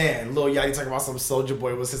 Man, Lil Yachty talking about some Soulja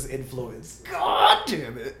Boy was his influence. God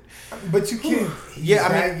damn it. But you can't. Yeah,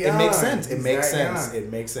 I mean, it makes sense. It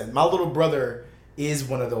makes sense. My little brother is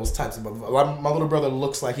one of those types of. My little brother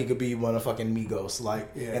looks like he could be one of fucking Migos,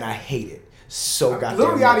 and I hate it. So goddamn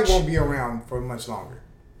Lil Yachty much. won't be around for much longer.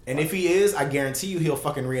 And if he is, I guarantee you he'll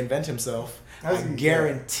fucking reinvent himself. I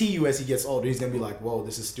guarantee you as he gets older, he's going to be like, whoa,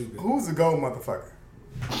 this is stupid. Who's the gold motherfucker?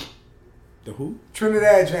 The who?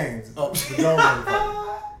 Trinidad James. Oh. The gold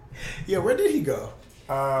motherfucker. Yeah, where did he go?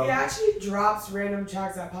 He actually drops random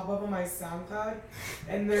tracks that pop up on my SoundCloud,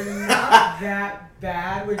 and they're not that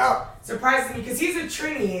bad, which surprises me because he's a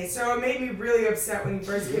Trini, so it made me really upset when he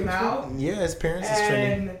first came out. Yeah, his parents is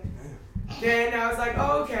Trini. Then I was like,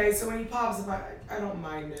 oh, okay, so when he pops up, I don't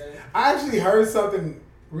mind it. I actually heard something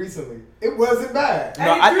recently. It wasn't bad.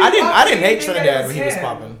 No, I didn't hate Trinidad when he was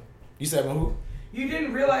popping. You said who? You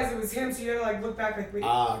didn't realize it was him, so you had to like look back like, wait.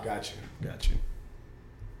 Got you.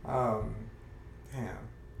 Damn.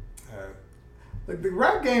 The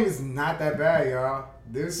rap game is not that bad, y'all.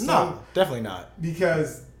 No, definitely not.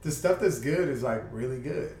 Because the stuff that's good is like really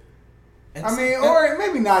good. Or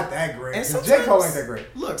maybe not that great. Because J. Cole ain't that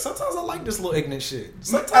great. Look, sometimes I like this little ignorant shit.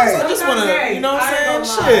 Sometimes Hey, I just want to, you know what I'm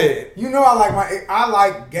saying? Shit. You know I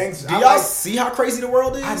like gangster. Do y'all see how crazy the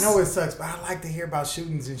world is? I know it sucks, but I like to hear about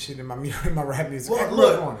shootings and shit in my rap music. Well,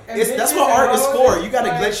 look, that's what art is for. You got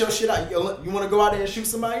to glitch your shit out. You want to go out there and shoot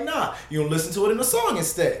somebody? Nah. You don't listen to it in a song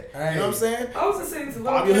instead. Hey. You know what I'm saying? I was listening to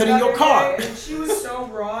Lil Bob Kim your hood in your car. and she was so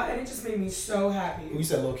raw, and it just made me so happy. You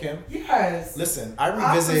said Lil Kim? Yes. Listen, I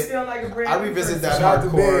revisit that Shout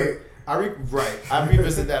hardcore. I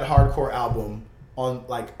revisit that hardcore album on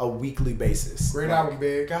like a weekly basis. Great album,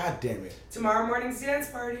 Big. God damn it. Tomorrow morning's dance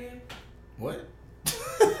party. What?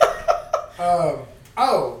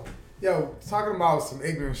 Talking about some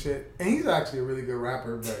ignorant shit, and he's actually a really good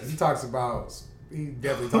rapper, but he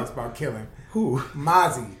definitely talks about killing. Who?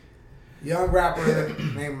 Mozzie. Young rapper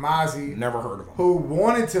named Mozzie. Never heard of him. Who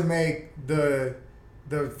wanted to make the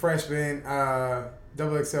freshman,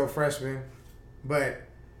 XXL freshman, but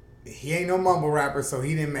he ain't no mumble rapper, so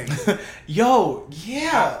he didn't make it. Yo,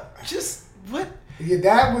 yeah. Just, what? Yeah,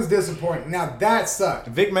 that was disappointing. Now, that sucked.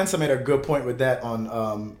 Vic Mensa made a good point with that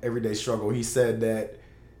on Everyday Struggle. He said that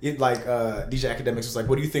DJ Academics was like,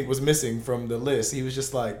 what do you think was missing from the list? He was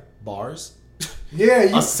just like, bars?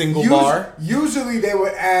 Yeah. A single bar? Usually they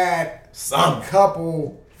would add a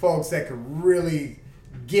couple folks that could really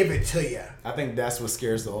give it to you. I think that's what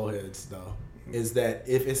scares the old heads, though, is that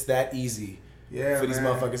if it's that easy for these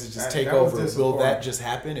motherfuckers to just take over, will that just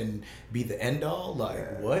happen and be the end all?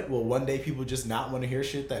 What? Will one day people just not want to hear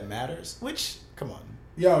shit that matters? Which, come on.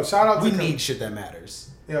 Yo, shout out to... We need shit that matters.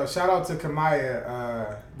 Yo, shout out to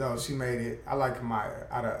Kamaya. Though she made it. I like Kamaya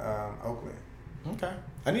out of Oakland. Okay.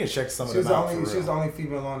 I need to check some of them out. She was the only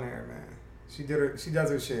female on there, man. She does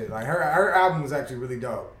her shit. Like her album was actually really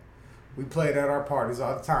dope. We played at our parties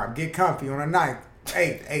all the time. Get comfy on the 9th.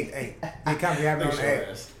 8. Get comfy, have it on the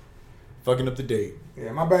 8th. Fucking up the date.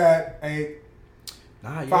 Yeah, my bad. 8.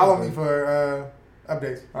 Follow me for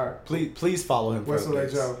updates. All right. Please follow him for Whistle updates.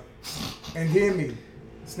 at Joe. And DM me.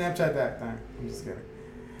 Snapchat that thing. I'm just kidding.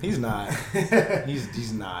 He's not.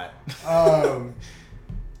 He's not.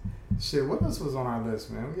 Shit, what else was on our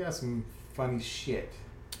list, man? We got some funny shit.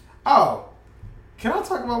 Oh, can I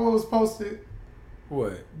talk about what was posted?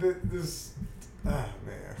 What? Man.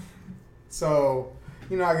 So,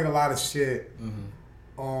 I get a lot of shit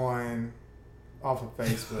off of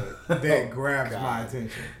Facebook that grabs my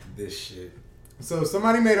attention. This shit. So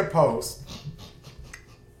somebody made a post.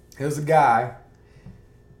 It was a guy.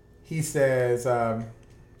 He says,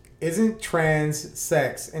 isn't trans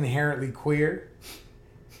sex inherently queer?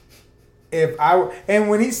 And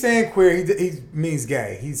when he's saying queer, he means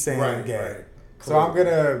gay. He's saying gay. Right. So I'm going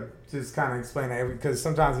to just kind of explain that because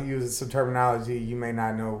sometimes he uses some terminology you may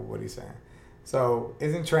not know what he's saying. So,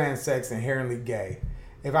 isn't trans sex inherently gay?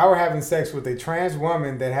 If I were having sex with a trans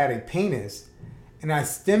woman that had a penis and I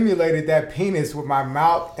stimulated that penis with my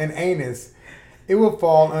mouth and anus, it would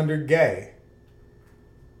fall under gay.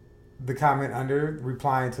 The comment under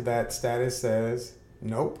replying to that status says,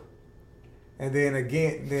 nope. And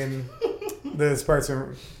then this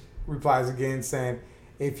person replies again saying,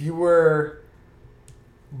 if you were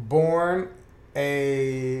born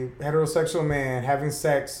a heterosexual man having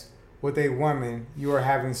sex with a woman, you are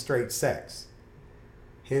having straight sex.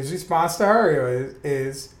 His response to her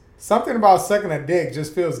is something about sucking a dick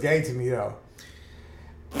just feels gay to me though.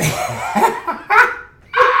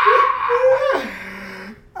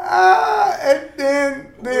 And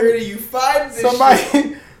then Where do you find this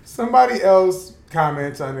shit? somebody else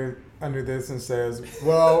comments under this and says,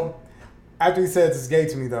 well, after he says it's gay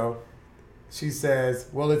to me though, she says,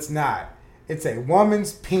 well, it's not. It's a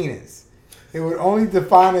woman's penis. It would only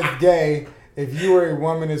define as gay if you were a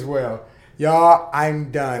woman as well. Y'all, I'm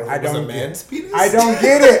done. I don't man's penis? I don't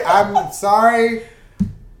get it. I'm sorry.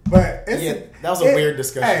 But that was a weird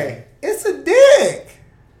discussion. Hey, it's a dick.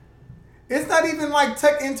 It's not even like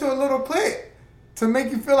tucked into a little clit to make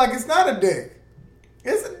you feel like it's not a dick.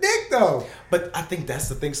 It's a dick though. But I think that's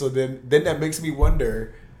the thing. So then that makes me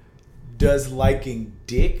wonder, does liking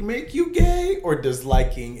dick make you gay or does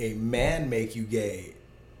liking a man make you gay?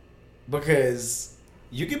 Because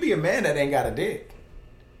you can be a man that ain't got a dick.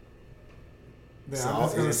 Then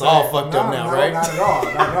It's all fucked up now, right? Not at all.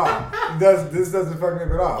 Not at all. This doesn't fuck me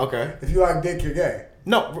up at all. Okay. If you like dick, you're gay.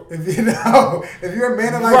 No. If you're a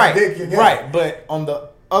man that likes dick, you're gay. Right. But on the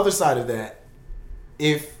other side of that,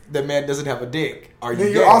 if the man doesn't have a dick, are you then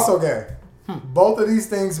gay? you're also gay. Both of these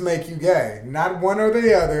things make you gay. Not one or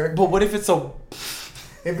the other. But what if it's a...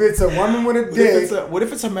 If it's a woman with a dick... What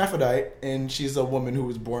if it's a hermaphrodite and she's a woman who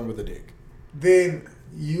was born with a dick? Then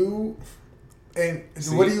you... And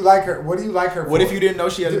See? what do you like her? What do you like her for? What if you didn't know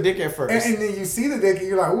she had a dick at first? And then you see the dick and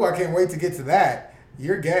you're like, ooh, I can't wait to get to that.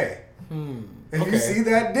 You're gay. If you see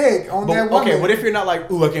that dick on that woman... Okay, what if you're not like,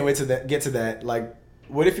 ooh, I can't wait to get to that? Like,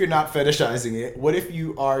 what if you're not fetishizing it? What if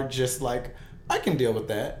you are just like, I can deal with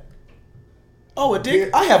that? Oh, a dick?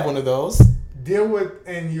 I have one of those. Deal with,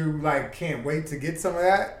 and you like can't wait to get some of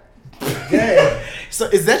that? Gay. So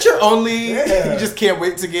is that your only... Yeah. You just can't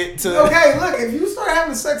wait to get to... Okay, look, if you start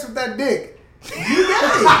having sex with that dick, you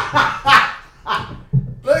gay.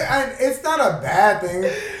 Look, it's not a bad thing.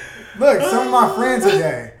 Look, some of my friends are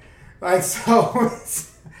gay. Like, so...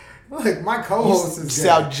 Look, my co-host is gay.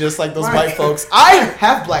 Sound just like those white folks. I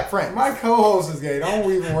have black friends. My co-host is gay. Don't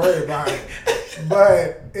even worry about it.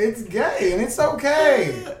 But it's gay, and it's okay.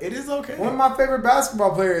 It is okay. One of my favorite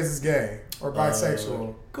basketball players is gay or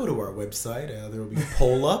bisexual. Go to our website. There will be a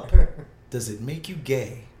poll up. Does it make you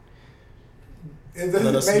gay?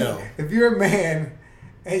 Let us know. If you're a man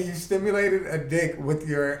and you stimulated a dick with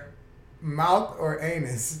your mouth or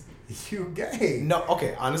anus, you gay. No,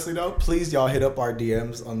 okay. Honestly though, please y'all hit up our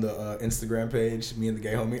DMs on the Instagram page, me and the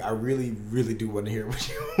gay homie. I really, really do want to hear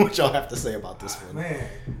what y'all have to say about this one. Man.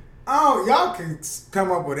 Oh, y'all can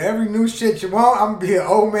come up with every new shit you want. I'm gonna be an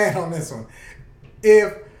old man on this one.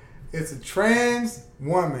 If it's a trans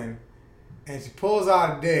woman and she pulls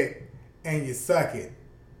out a dick and you suck it,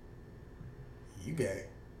 you gay.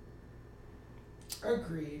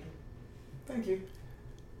 Agreed. Thank you.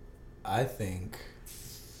 I think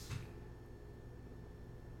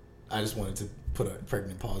I just wanted to put a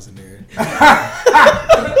pregnant pause in there.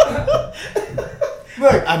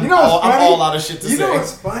 Look, I'm you know what's funny? I'm all out of shit to say. You know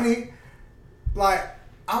what's funny? Like,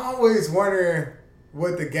 I'm always wondering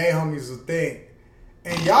what the gay homies will think.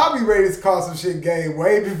 And y'all be ready to call some shit gay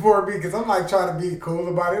way before me because I'm like trying to be cool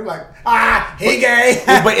about it. Like, he gay.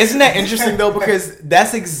 But isn't that interesting though? Because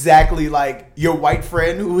that's exactly like your white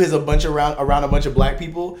friend who is around a bunch of black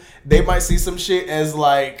people. They might see some shit as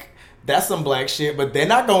like, that's some black shit, but they're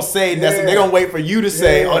not gonna say that's. They're gonna wait for you to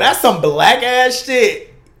say, "Oh, that's some black ass shit."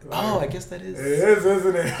 Like, oh, I guess that is. It is,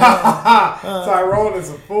 isn't it? Tyrone is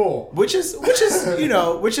a fool. Which is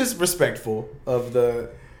which is respectful of the.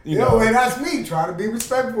 You know, and that's me trying to be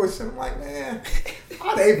respectful and shit. I'm like, man,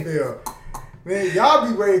 how they feel? Man, y'all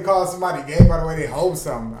be ready to call somebody gay by the way they hold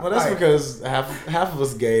something. Well, that's because half of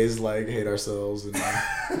us gays like hate ourselves and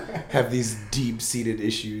have these deep seated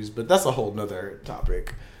issues. But that's a whole nother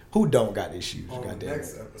topic. Who don't got issues? On goddamn the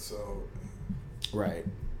next it. episode, Right.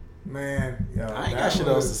 Man, yo, I ain't got shit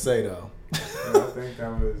else to say though. I think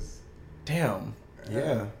that was. Damn.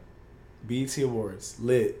 Yeah. BET Awards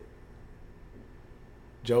lit.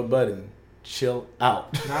 Joe Budden, chill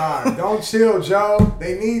out. Nah, don't chill, Joe.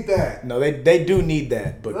 They need that. No, they do need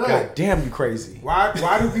that. But Look, goddamn, you crazy.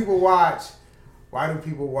 Why do people watch? Why do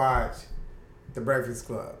people watch The Breakfast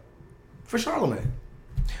Club? For Charlemagne.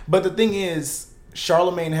 But the thing is,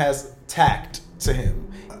 Charlemagne has tact to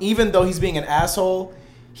him. Even though he's being an asshole,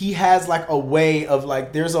 he has like a way of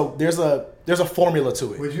like there's a formula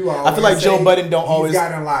to it. Would you I feel like Joe Budden don't always. He's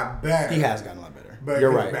gotten a lot better. He has gotten a lot better. But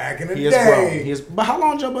you're right. Back in the he day, has grown. But how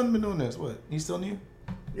long Joe Budden been doing this? What? He's still new?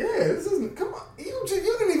 Yeah, this isn't. Come on, you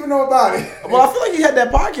didn't even know about it. Well, I feel like you had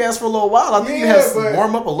that podcast for a little while. I think you Yeah, had to but-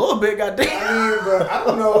 warm up a little bit. Goddamn. I mean, but I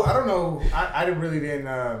don't know. I really didn't.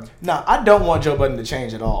 No, I don't want Joe Budden to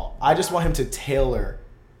change at all. I just want him to tailor,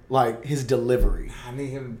 like, his delivery. I need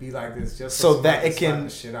him to be like this just So somebody that it to slap can- the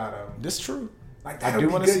shit out of him. This is true. Like I that'll do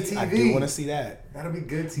be want good to see. TV. I do want to see that. That'll be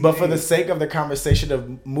good TV. But for the sake of the conversation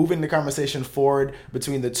of moving the conversation forward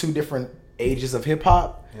between the two different ages of hip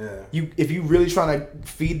hop, Yeah. if you really trying to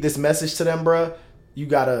feed this message to them, bruh, you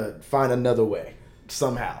gotta find another way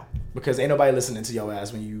somehow, because ain't nobody listening to your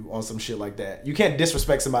ass when you on some shit like that. You can't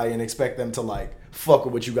disrespect somebody and expect them to like fuck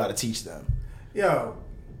with what you gotta teach them. Yo,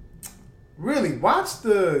 really watch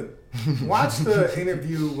the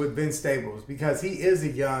interview with Vince Staples, because he is a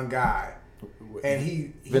young guy, and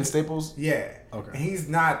he Vince Staples. yeah, Okay. and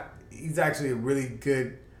he's actually a really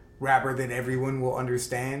good rapper that everyone will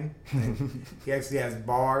understand. And he actually has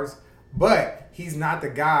bars, but he's not the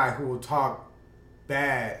guy who will talk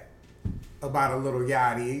bad about a little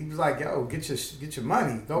Yachty. He was like, "Yo, get your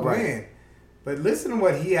money, go Right. win." But listen to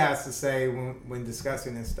what he has to say when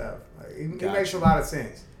discussing this stuff. Like, it Gotcha. makes a lot of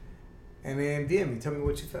sense. And then DM me, tell me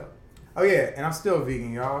what you felt. Oh yeah, and I'm still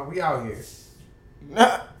vegan, y'all. We out here.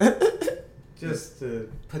 Just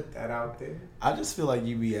to put that out there. I just feel like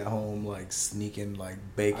you be at home like sneaking like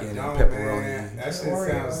bacon and don't, pepperoni. man. That shit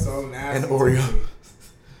Oreos. sounds so nasty. And to Oreo. me.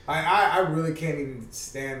 I really can't even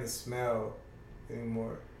stand the smell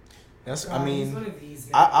anymore. That's God, I he's mean one of these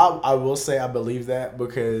guys. I will say I believe that,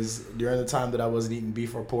 because during the time that I wasn't eating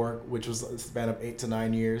beef or pork, which was a span of 8 to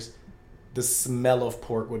 9 years, the smell of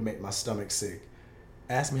pork would make my stomach sick.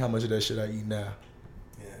 Ask me how much of that shit I eat now.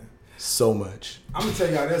 Yeah. So much. I'm gonna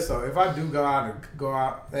tell y'all this though. If I do go out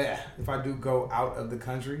of the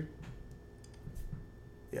country,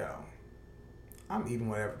 yo, I'm eating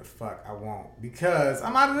whatever the fuck I want, because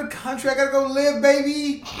I'm out of the country. I gotta go live,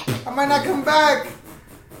 baby. I might not come back.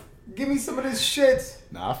 Give me some of this shit.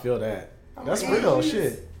 Nah, I feel that. Oh That's my real God.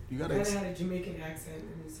 shit. You I gotta had a Jamaican accent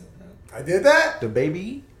when you said that. I did that. the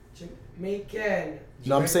baby. Jamaican.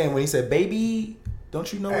 No, I'm saying when he said baby,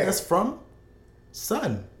 don't you know where Hey. that's from?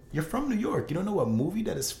 Son, you're from New York. You don't know what movie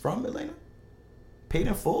that is from, Elena? Paid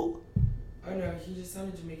in Full? Oh no, he just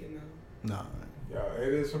sounded Jamaican though. Nah. Yo,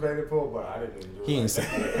 it is from Baby Pool, but I didn't enjoy it. He ain't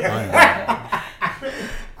saying that.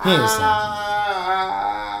 He ain't saying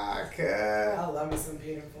I love me some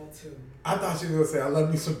painful too. I thought you were gonna say I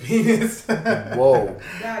love me some penis. Whoa.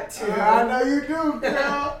 That too. I know you do,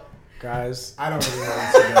 girl. Guys, I don't really know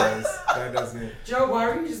what she does. That doesn't. Joe, why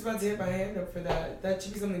were you just about to hit my hand up for that? That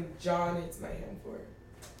should be something John hits my hand for.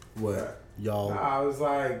 what? Y'all. Nah, I was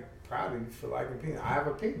like proud of you for liking penis. I have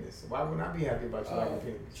a penis. Why wouldn't I be happy about you liking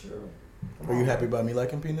penis? True. Come Are you on. happy about me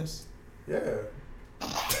liking penis? Yeah.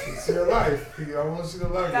 It's your life. I want you to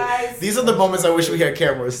love it. Guys. These are the moments I wish we had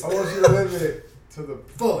cameras. I want you to live it to the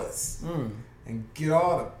fullest Mm. and get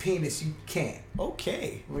all the penis you can.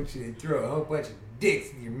 Okay. I want you to throw a whole bunch of dicks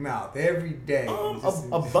in your mouth every day.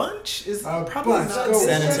 A bunch is A probably bunch. not Go. This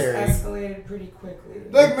just sanitary. escalated pretty quickly.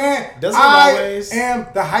 Look, man, Doesn't it I always? am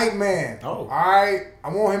the hype man. Oh. All right? I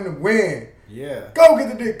want him to win. Yeah. Go get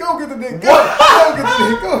the dick. Go get the dick. Go. Go get the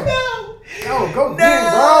dick. Go. No, go get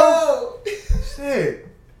it, bro. Shit.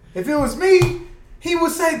 If it was me, he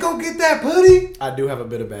would say, go get that putty. I do have a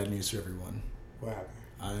bit of bad news for everyone. What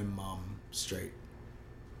happened? I'm straight.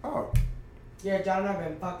 Oh. Yeah, John and I've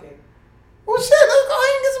been fucking. Well, shit, let's go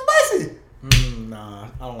ahead and get some pussy. Nah,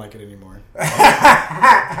 I don't like it anymore.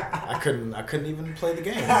 I couldn't even play the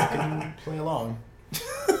game. I couldn't play along.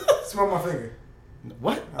 Smoke my finger.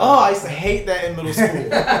 What? Oh, I used to hate that in middle school.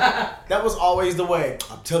 That was always the way.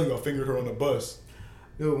 I'm telling you, I fingered her on the bus.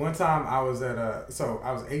 Dude, one time I was at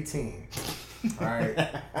I was 18, right?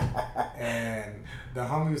 And the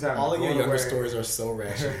homie was having All a of your going younger away. stories are so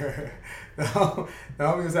ratchet. the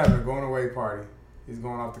homie was having a going away party. He's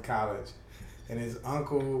going off to college. And his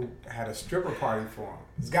uncle had a stripper party for him.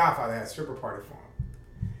 His godfather had a stripper party for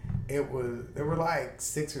him. There were like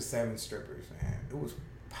 6 or 7 strippers, man. It was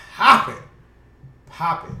popping.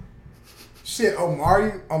 Shit,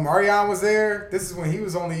 Omarion was there. This is when he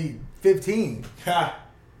was only 15.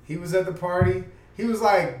 He was at the party. He was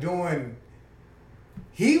like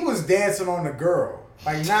he was dancing on the girl.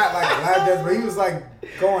 Like not like a lap dance, but he was like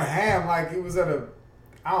going ham. Like he was at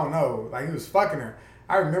I don't know, like he was fucking her.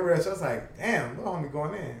 I remember that. So I was like, damn, little homie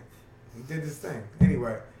going in. He did this thing.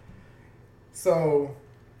 Anyway, so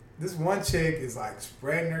this one chick is like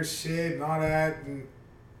spreading her shit and all that. And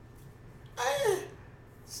I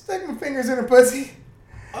stuck my fingers in her pussy.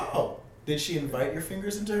 Oh, did she invite your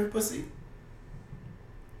fingers into her pussy?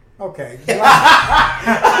 Okay.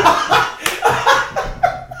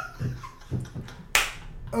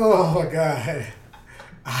 Oh my god.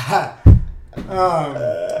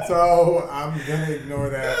 So I'm gonna ignore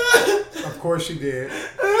that. Of course she did.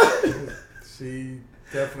 She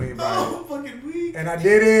definitely invited. I'm fucking weak. And I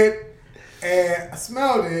did it, and I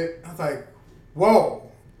smelled it. I was like,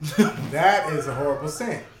 "Whoa, that is a horrible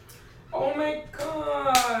scent." Oh my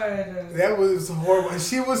god. That was horrible. And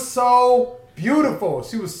she was so beautiful.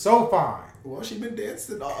 She was so fine. Well, she been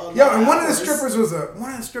dancing all Yo, and one of the strippers was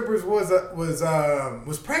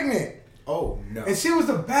pregnant. Oh no! And she was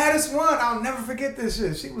the baddest one. I'll never forget this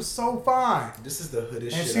shit. She was so fine. This is the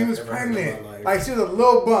hoodest And shit she I've was ever heard in pregnant. my life. Like she was a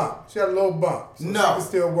little bump. She had a little bump. So No. she could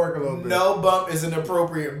still work a little bit. No bump is an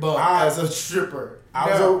appropriate bump as a stripper.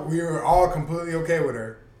 We were all completely okay with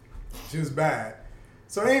her. She was bad.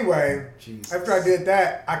 So anyway, Jesus. after I did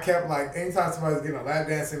that, I kept like anytime somebody was getting a lap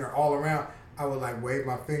dance and they're all around, I would like wave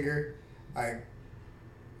my finger, like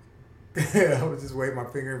I would just wave my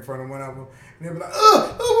finger in front of one of them, and they'd be like, "Ugh,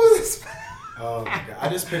 what was this?" Oh my god! I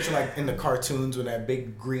just picture like in the cartoons when that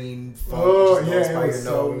big green foam Oh just yeah, goes it by was your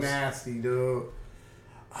so nose. nasty, dude.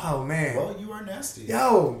 Oh man. Well, you are nasty.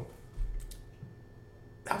 Yo,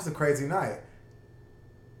 that was a crazy night.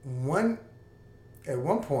 At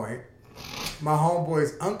one point, my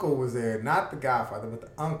homeboy's uncle was there, not the godfather, but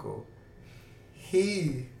the uncle.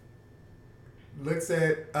 He looks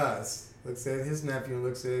at us, looks at his nephew,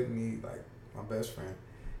 looks at me, like my best friend.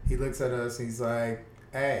 He looks at us and he's like,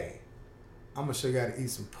 "Hey, I'm gonna show you how to eat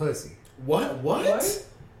some pussy." What? What?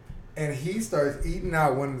 And he starts eating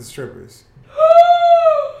out one of the strippers.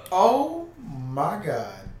 Oh my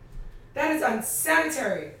god! That is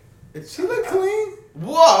unsanitary. She looked clean.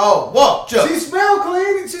 Whoa! Joe. She smelled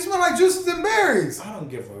clean. She smelled like juices and berries. I don't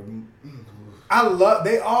give a.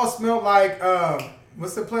 They all smelled like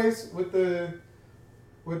what's the place with the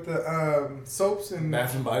soaps and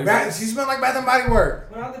Bath and Body Works? She smelled like Bath and Body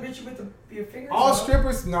Works. When all the bitch you put your fingers All on.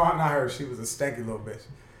 strippers? No, not her. She was a stanky little bitch.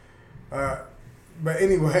 But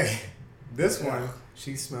anyway, this one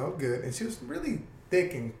she smelled good and she was really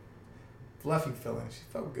thick and fluffy feeling. She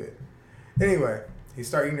felt good. Anyway, he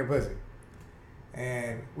started eating her pussy.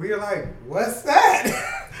 And we were like, "What's that?"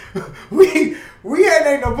 we hadn't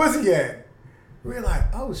ate no pussy yet. We were like,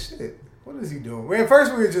 "Oh shit, what is he doing?" Well, at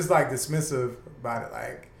first we were just like dismissive about it,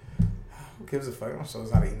 like, "Who gives a fuck? Don't show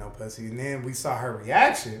us how to eat no pussy." And then we saw her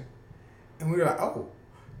reaction, and we were like, "Oh,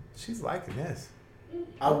 she's liking this."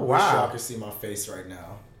 I wish wow. y'all could see my face right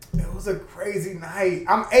now. It was a crazy night.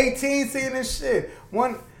 I'm 18 seeing this shit.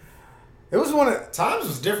 It was one of Times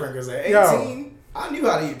was different because at 18, Yo. I knew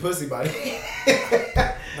how to eat pussy, buddy.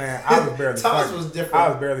 man. I was barely Times fucking. was different. I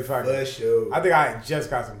was barely fucking. For sure. I think I had just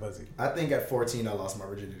got some pussy. I think at 14 I lost my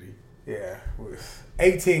virginity. Yeah,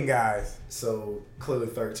 18 guys. So clearly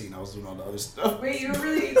 13 I was doing all the other stuff. Wait, you were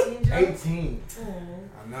really 18, Joe? 18. Oh.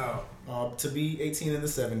 I know. To be 18 in the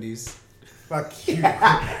 70s. Fuck you.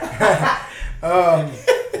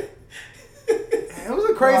 It was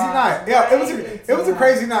a crazy night. Yeah, it was a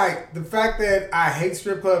crazy night. The fact that I hate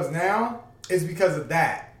strip clubs now is because of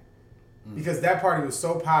that. Because that party was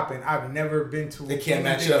so popping. I've never been to. It can't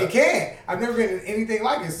match anything- up. It can't. I've never been to anything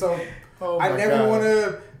like it. So Oh I my never God. want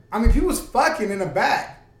to. I mean, people was fucking in the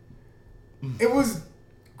back. It was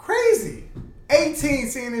crazy. 18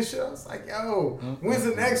 seeing this shit. I was like, yo, when's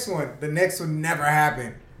the next one? The next one never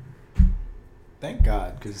happened. Thank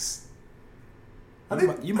God, because I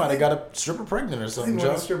think you might have got a stripper pregnant or I something, think one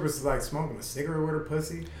of the Joe. strippers was like smoking a cigarette with her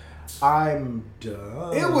pussy. I'm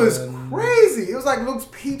done. It was crazy. It was like Luke's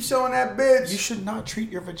peep show in that bitch. You should not treat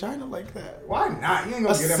your vagina like that. Why not? You ain't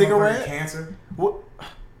gonna A get that cigarette? motherfucker cancer. What?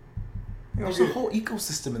 You There's gonna a get, whole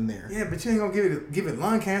ecosystem in there. yeah, but you ain't gonna give it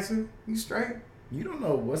lung cancer. You straight? You don't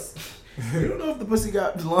know what's. You don't know if the pussy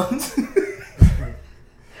got lungs.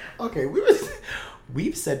 Okay,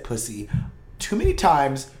 we've said pussy too many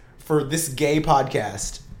times for this gay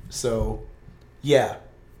podcast. So, yeah.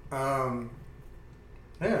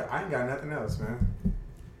 Yeah, I ain't got nothing else, man.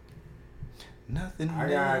 Nothing. I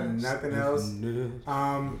got nothing else.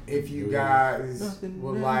 If you guys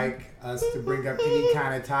would like us to bring up any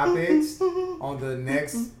kind of topics on the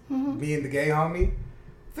next Me and the Gay Homie,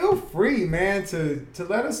 feel free, man, to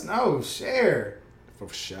let us know. Share. For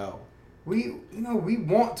sure. We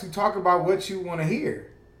want to talk about what you want to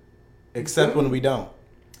hear. Except when we don't.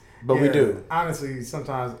 But we Yeah, do. Honestly,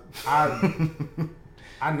 sometimes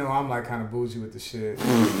I know I'm like kind of bougie with the shit.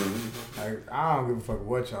 Like I don't give a fuck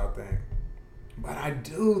what y'all think, but I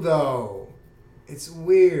do though. It's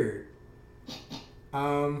weird.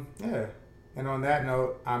 Yeah. And on that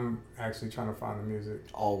note, I'm actually trying to find the music.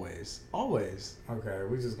 Always. Always. Okay,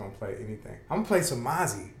 we're just gonna play anything. I'm gonna play some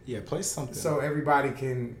Mozzie, Yeah, play something. so everybody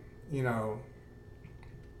can,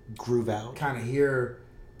 groove out. kind of hear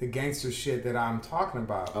the gangster shit that I'm talking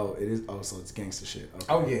about. Oh, it is. Oh, so it's gangster shit. Okay.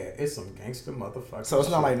 Oh yeah, it's some gangster motherfucker. So it's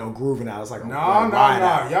not shit. like no grooving out. It's like No. ride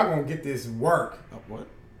out. Y'all gonna get this work. What?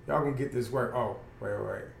 Y'all gonna get this work. Oh, wait.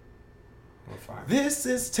 I'm fine. This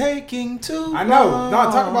is taking too. I know. long. No,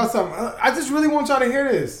 talk about something. I just really want y'all to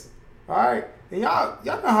hear this. All right, and y'all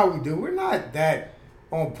know how we do. We're not that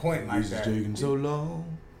on point like This is that. taking so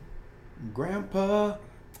long. Grandpa,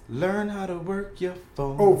 learn how to work your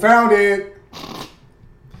phone. Oh, found it.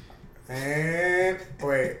 And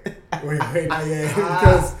wait, not yet,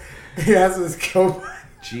 because he has his co.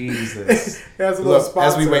 Jesus. He has a little Look,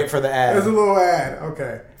 sponsor. as we wait for the ad. There's a little ad.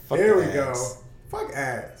 Okay, Fuck here the we go. ads. Fuck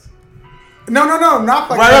ads. No, not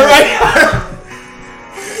fuck Right.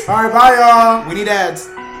 All right, bye, y'all. We need ads.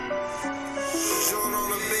 Short on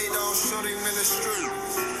the beat, don't shoot him in the street.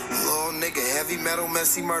 Little nigga, heavy metal,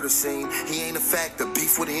 messy murder scene. He ain't a factor,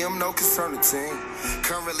 beef with him, no concern to team.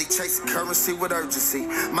 Currently chasing currency with urgency.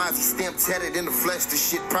 Mozzie stamp tatted in the flesh,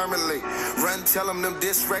 this shit permanently. Run, tell him them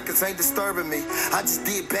diss records ain't disturbing me. I just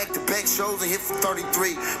did back-to-back shows and hit for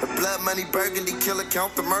 33. The blood money burgundy killer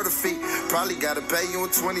count the murder fee. Probably gotta pay you in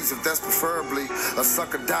 20s if that's preferably. A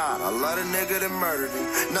sucker died, I love the nigga that murdered him.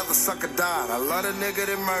 Another sucker died, I love the nigga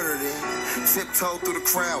that murdered him. Tiptoed through the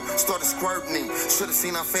crowd, started squirting him. Should've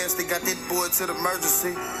seen how fast they got that boy to the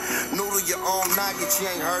emergency. Noodle your own nugget, you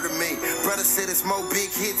ain't heard of me. Brother said it's more big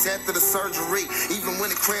hits after the surgery. Even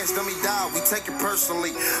when it crashed, dummy died, we take it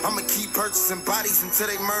personally. I'ma keep purchasing bodies until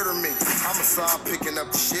they murder me. I'ma start picking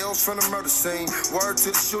up the shells from the murder scene. Word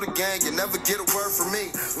to the shooter gang, you never get a word from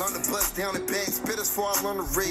me. Learn to bust down and bag spitters before I learn to read.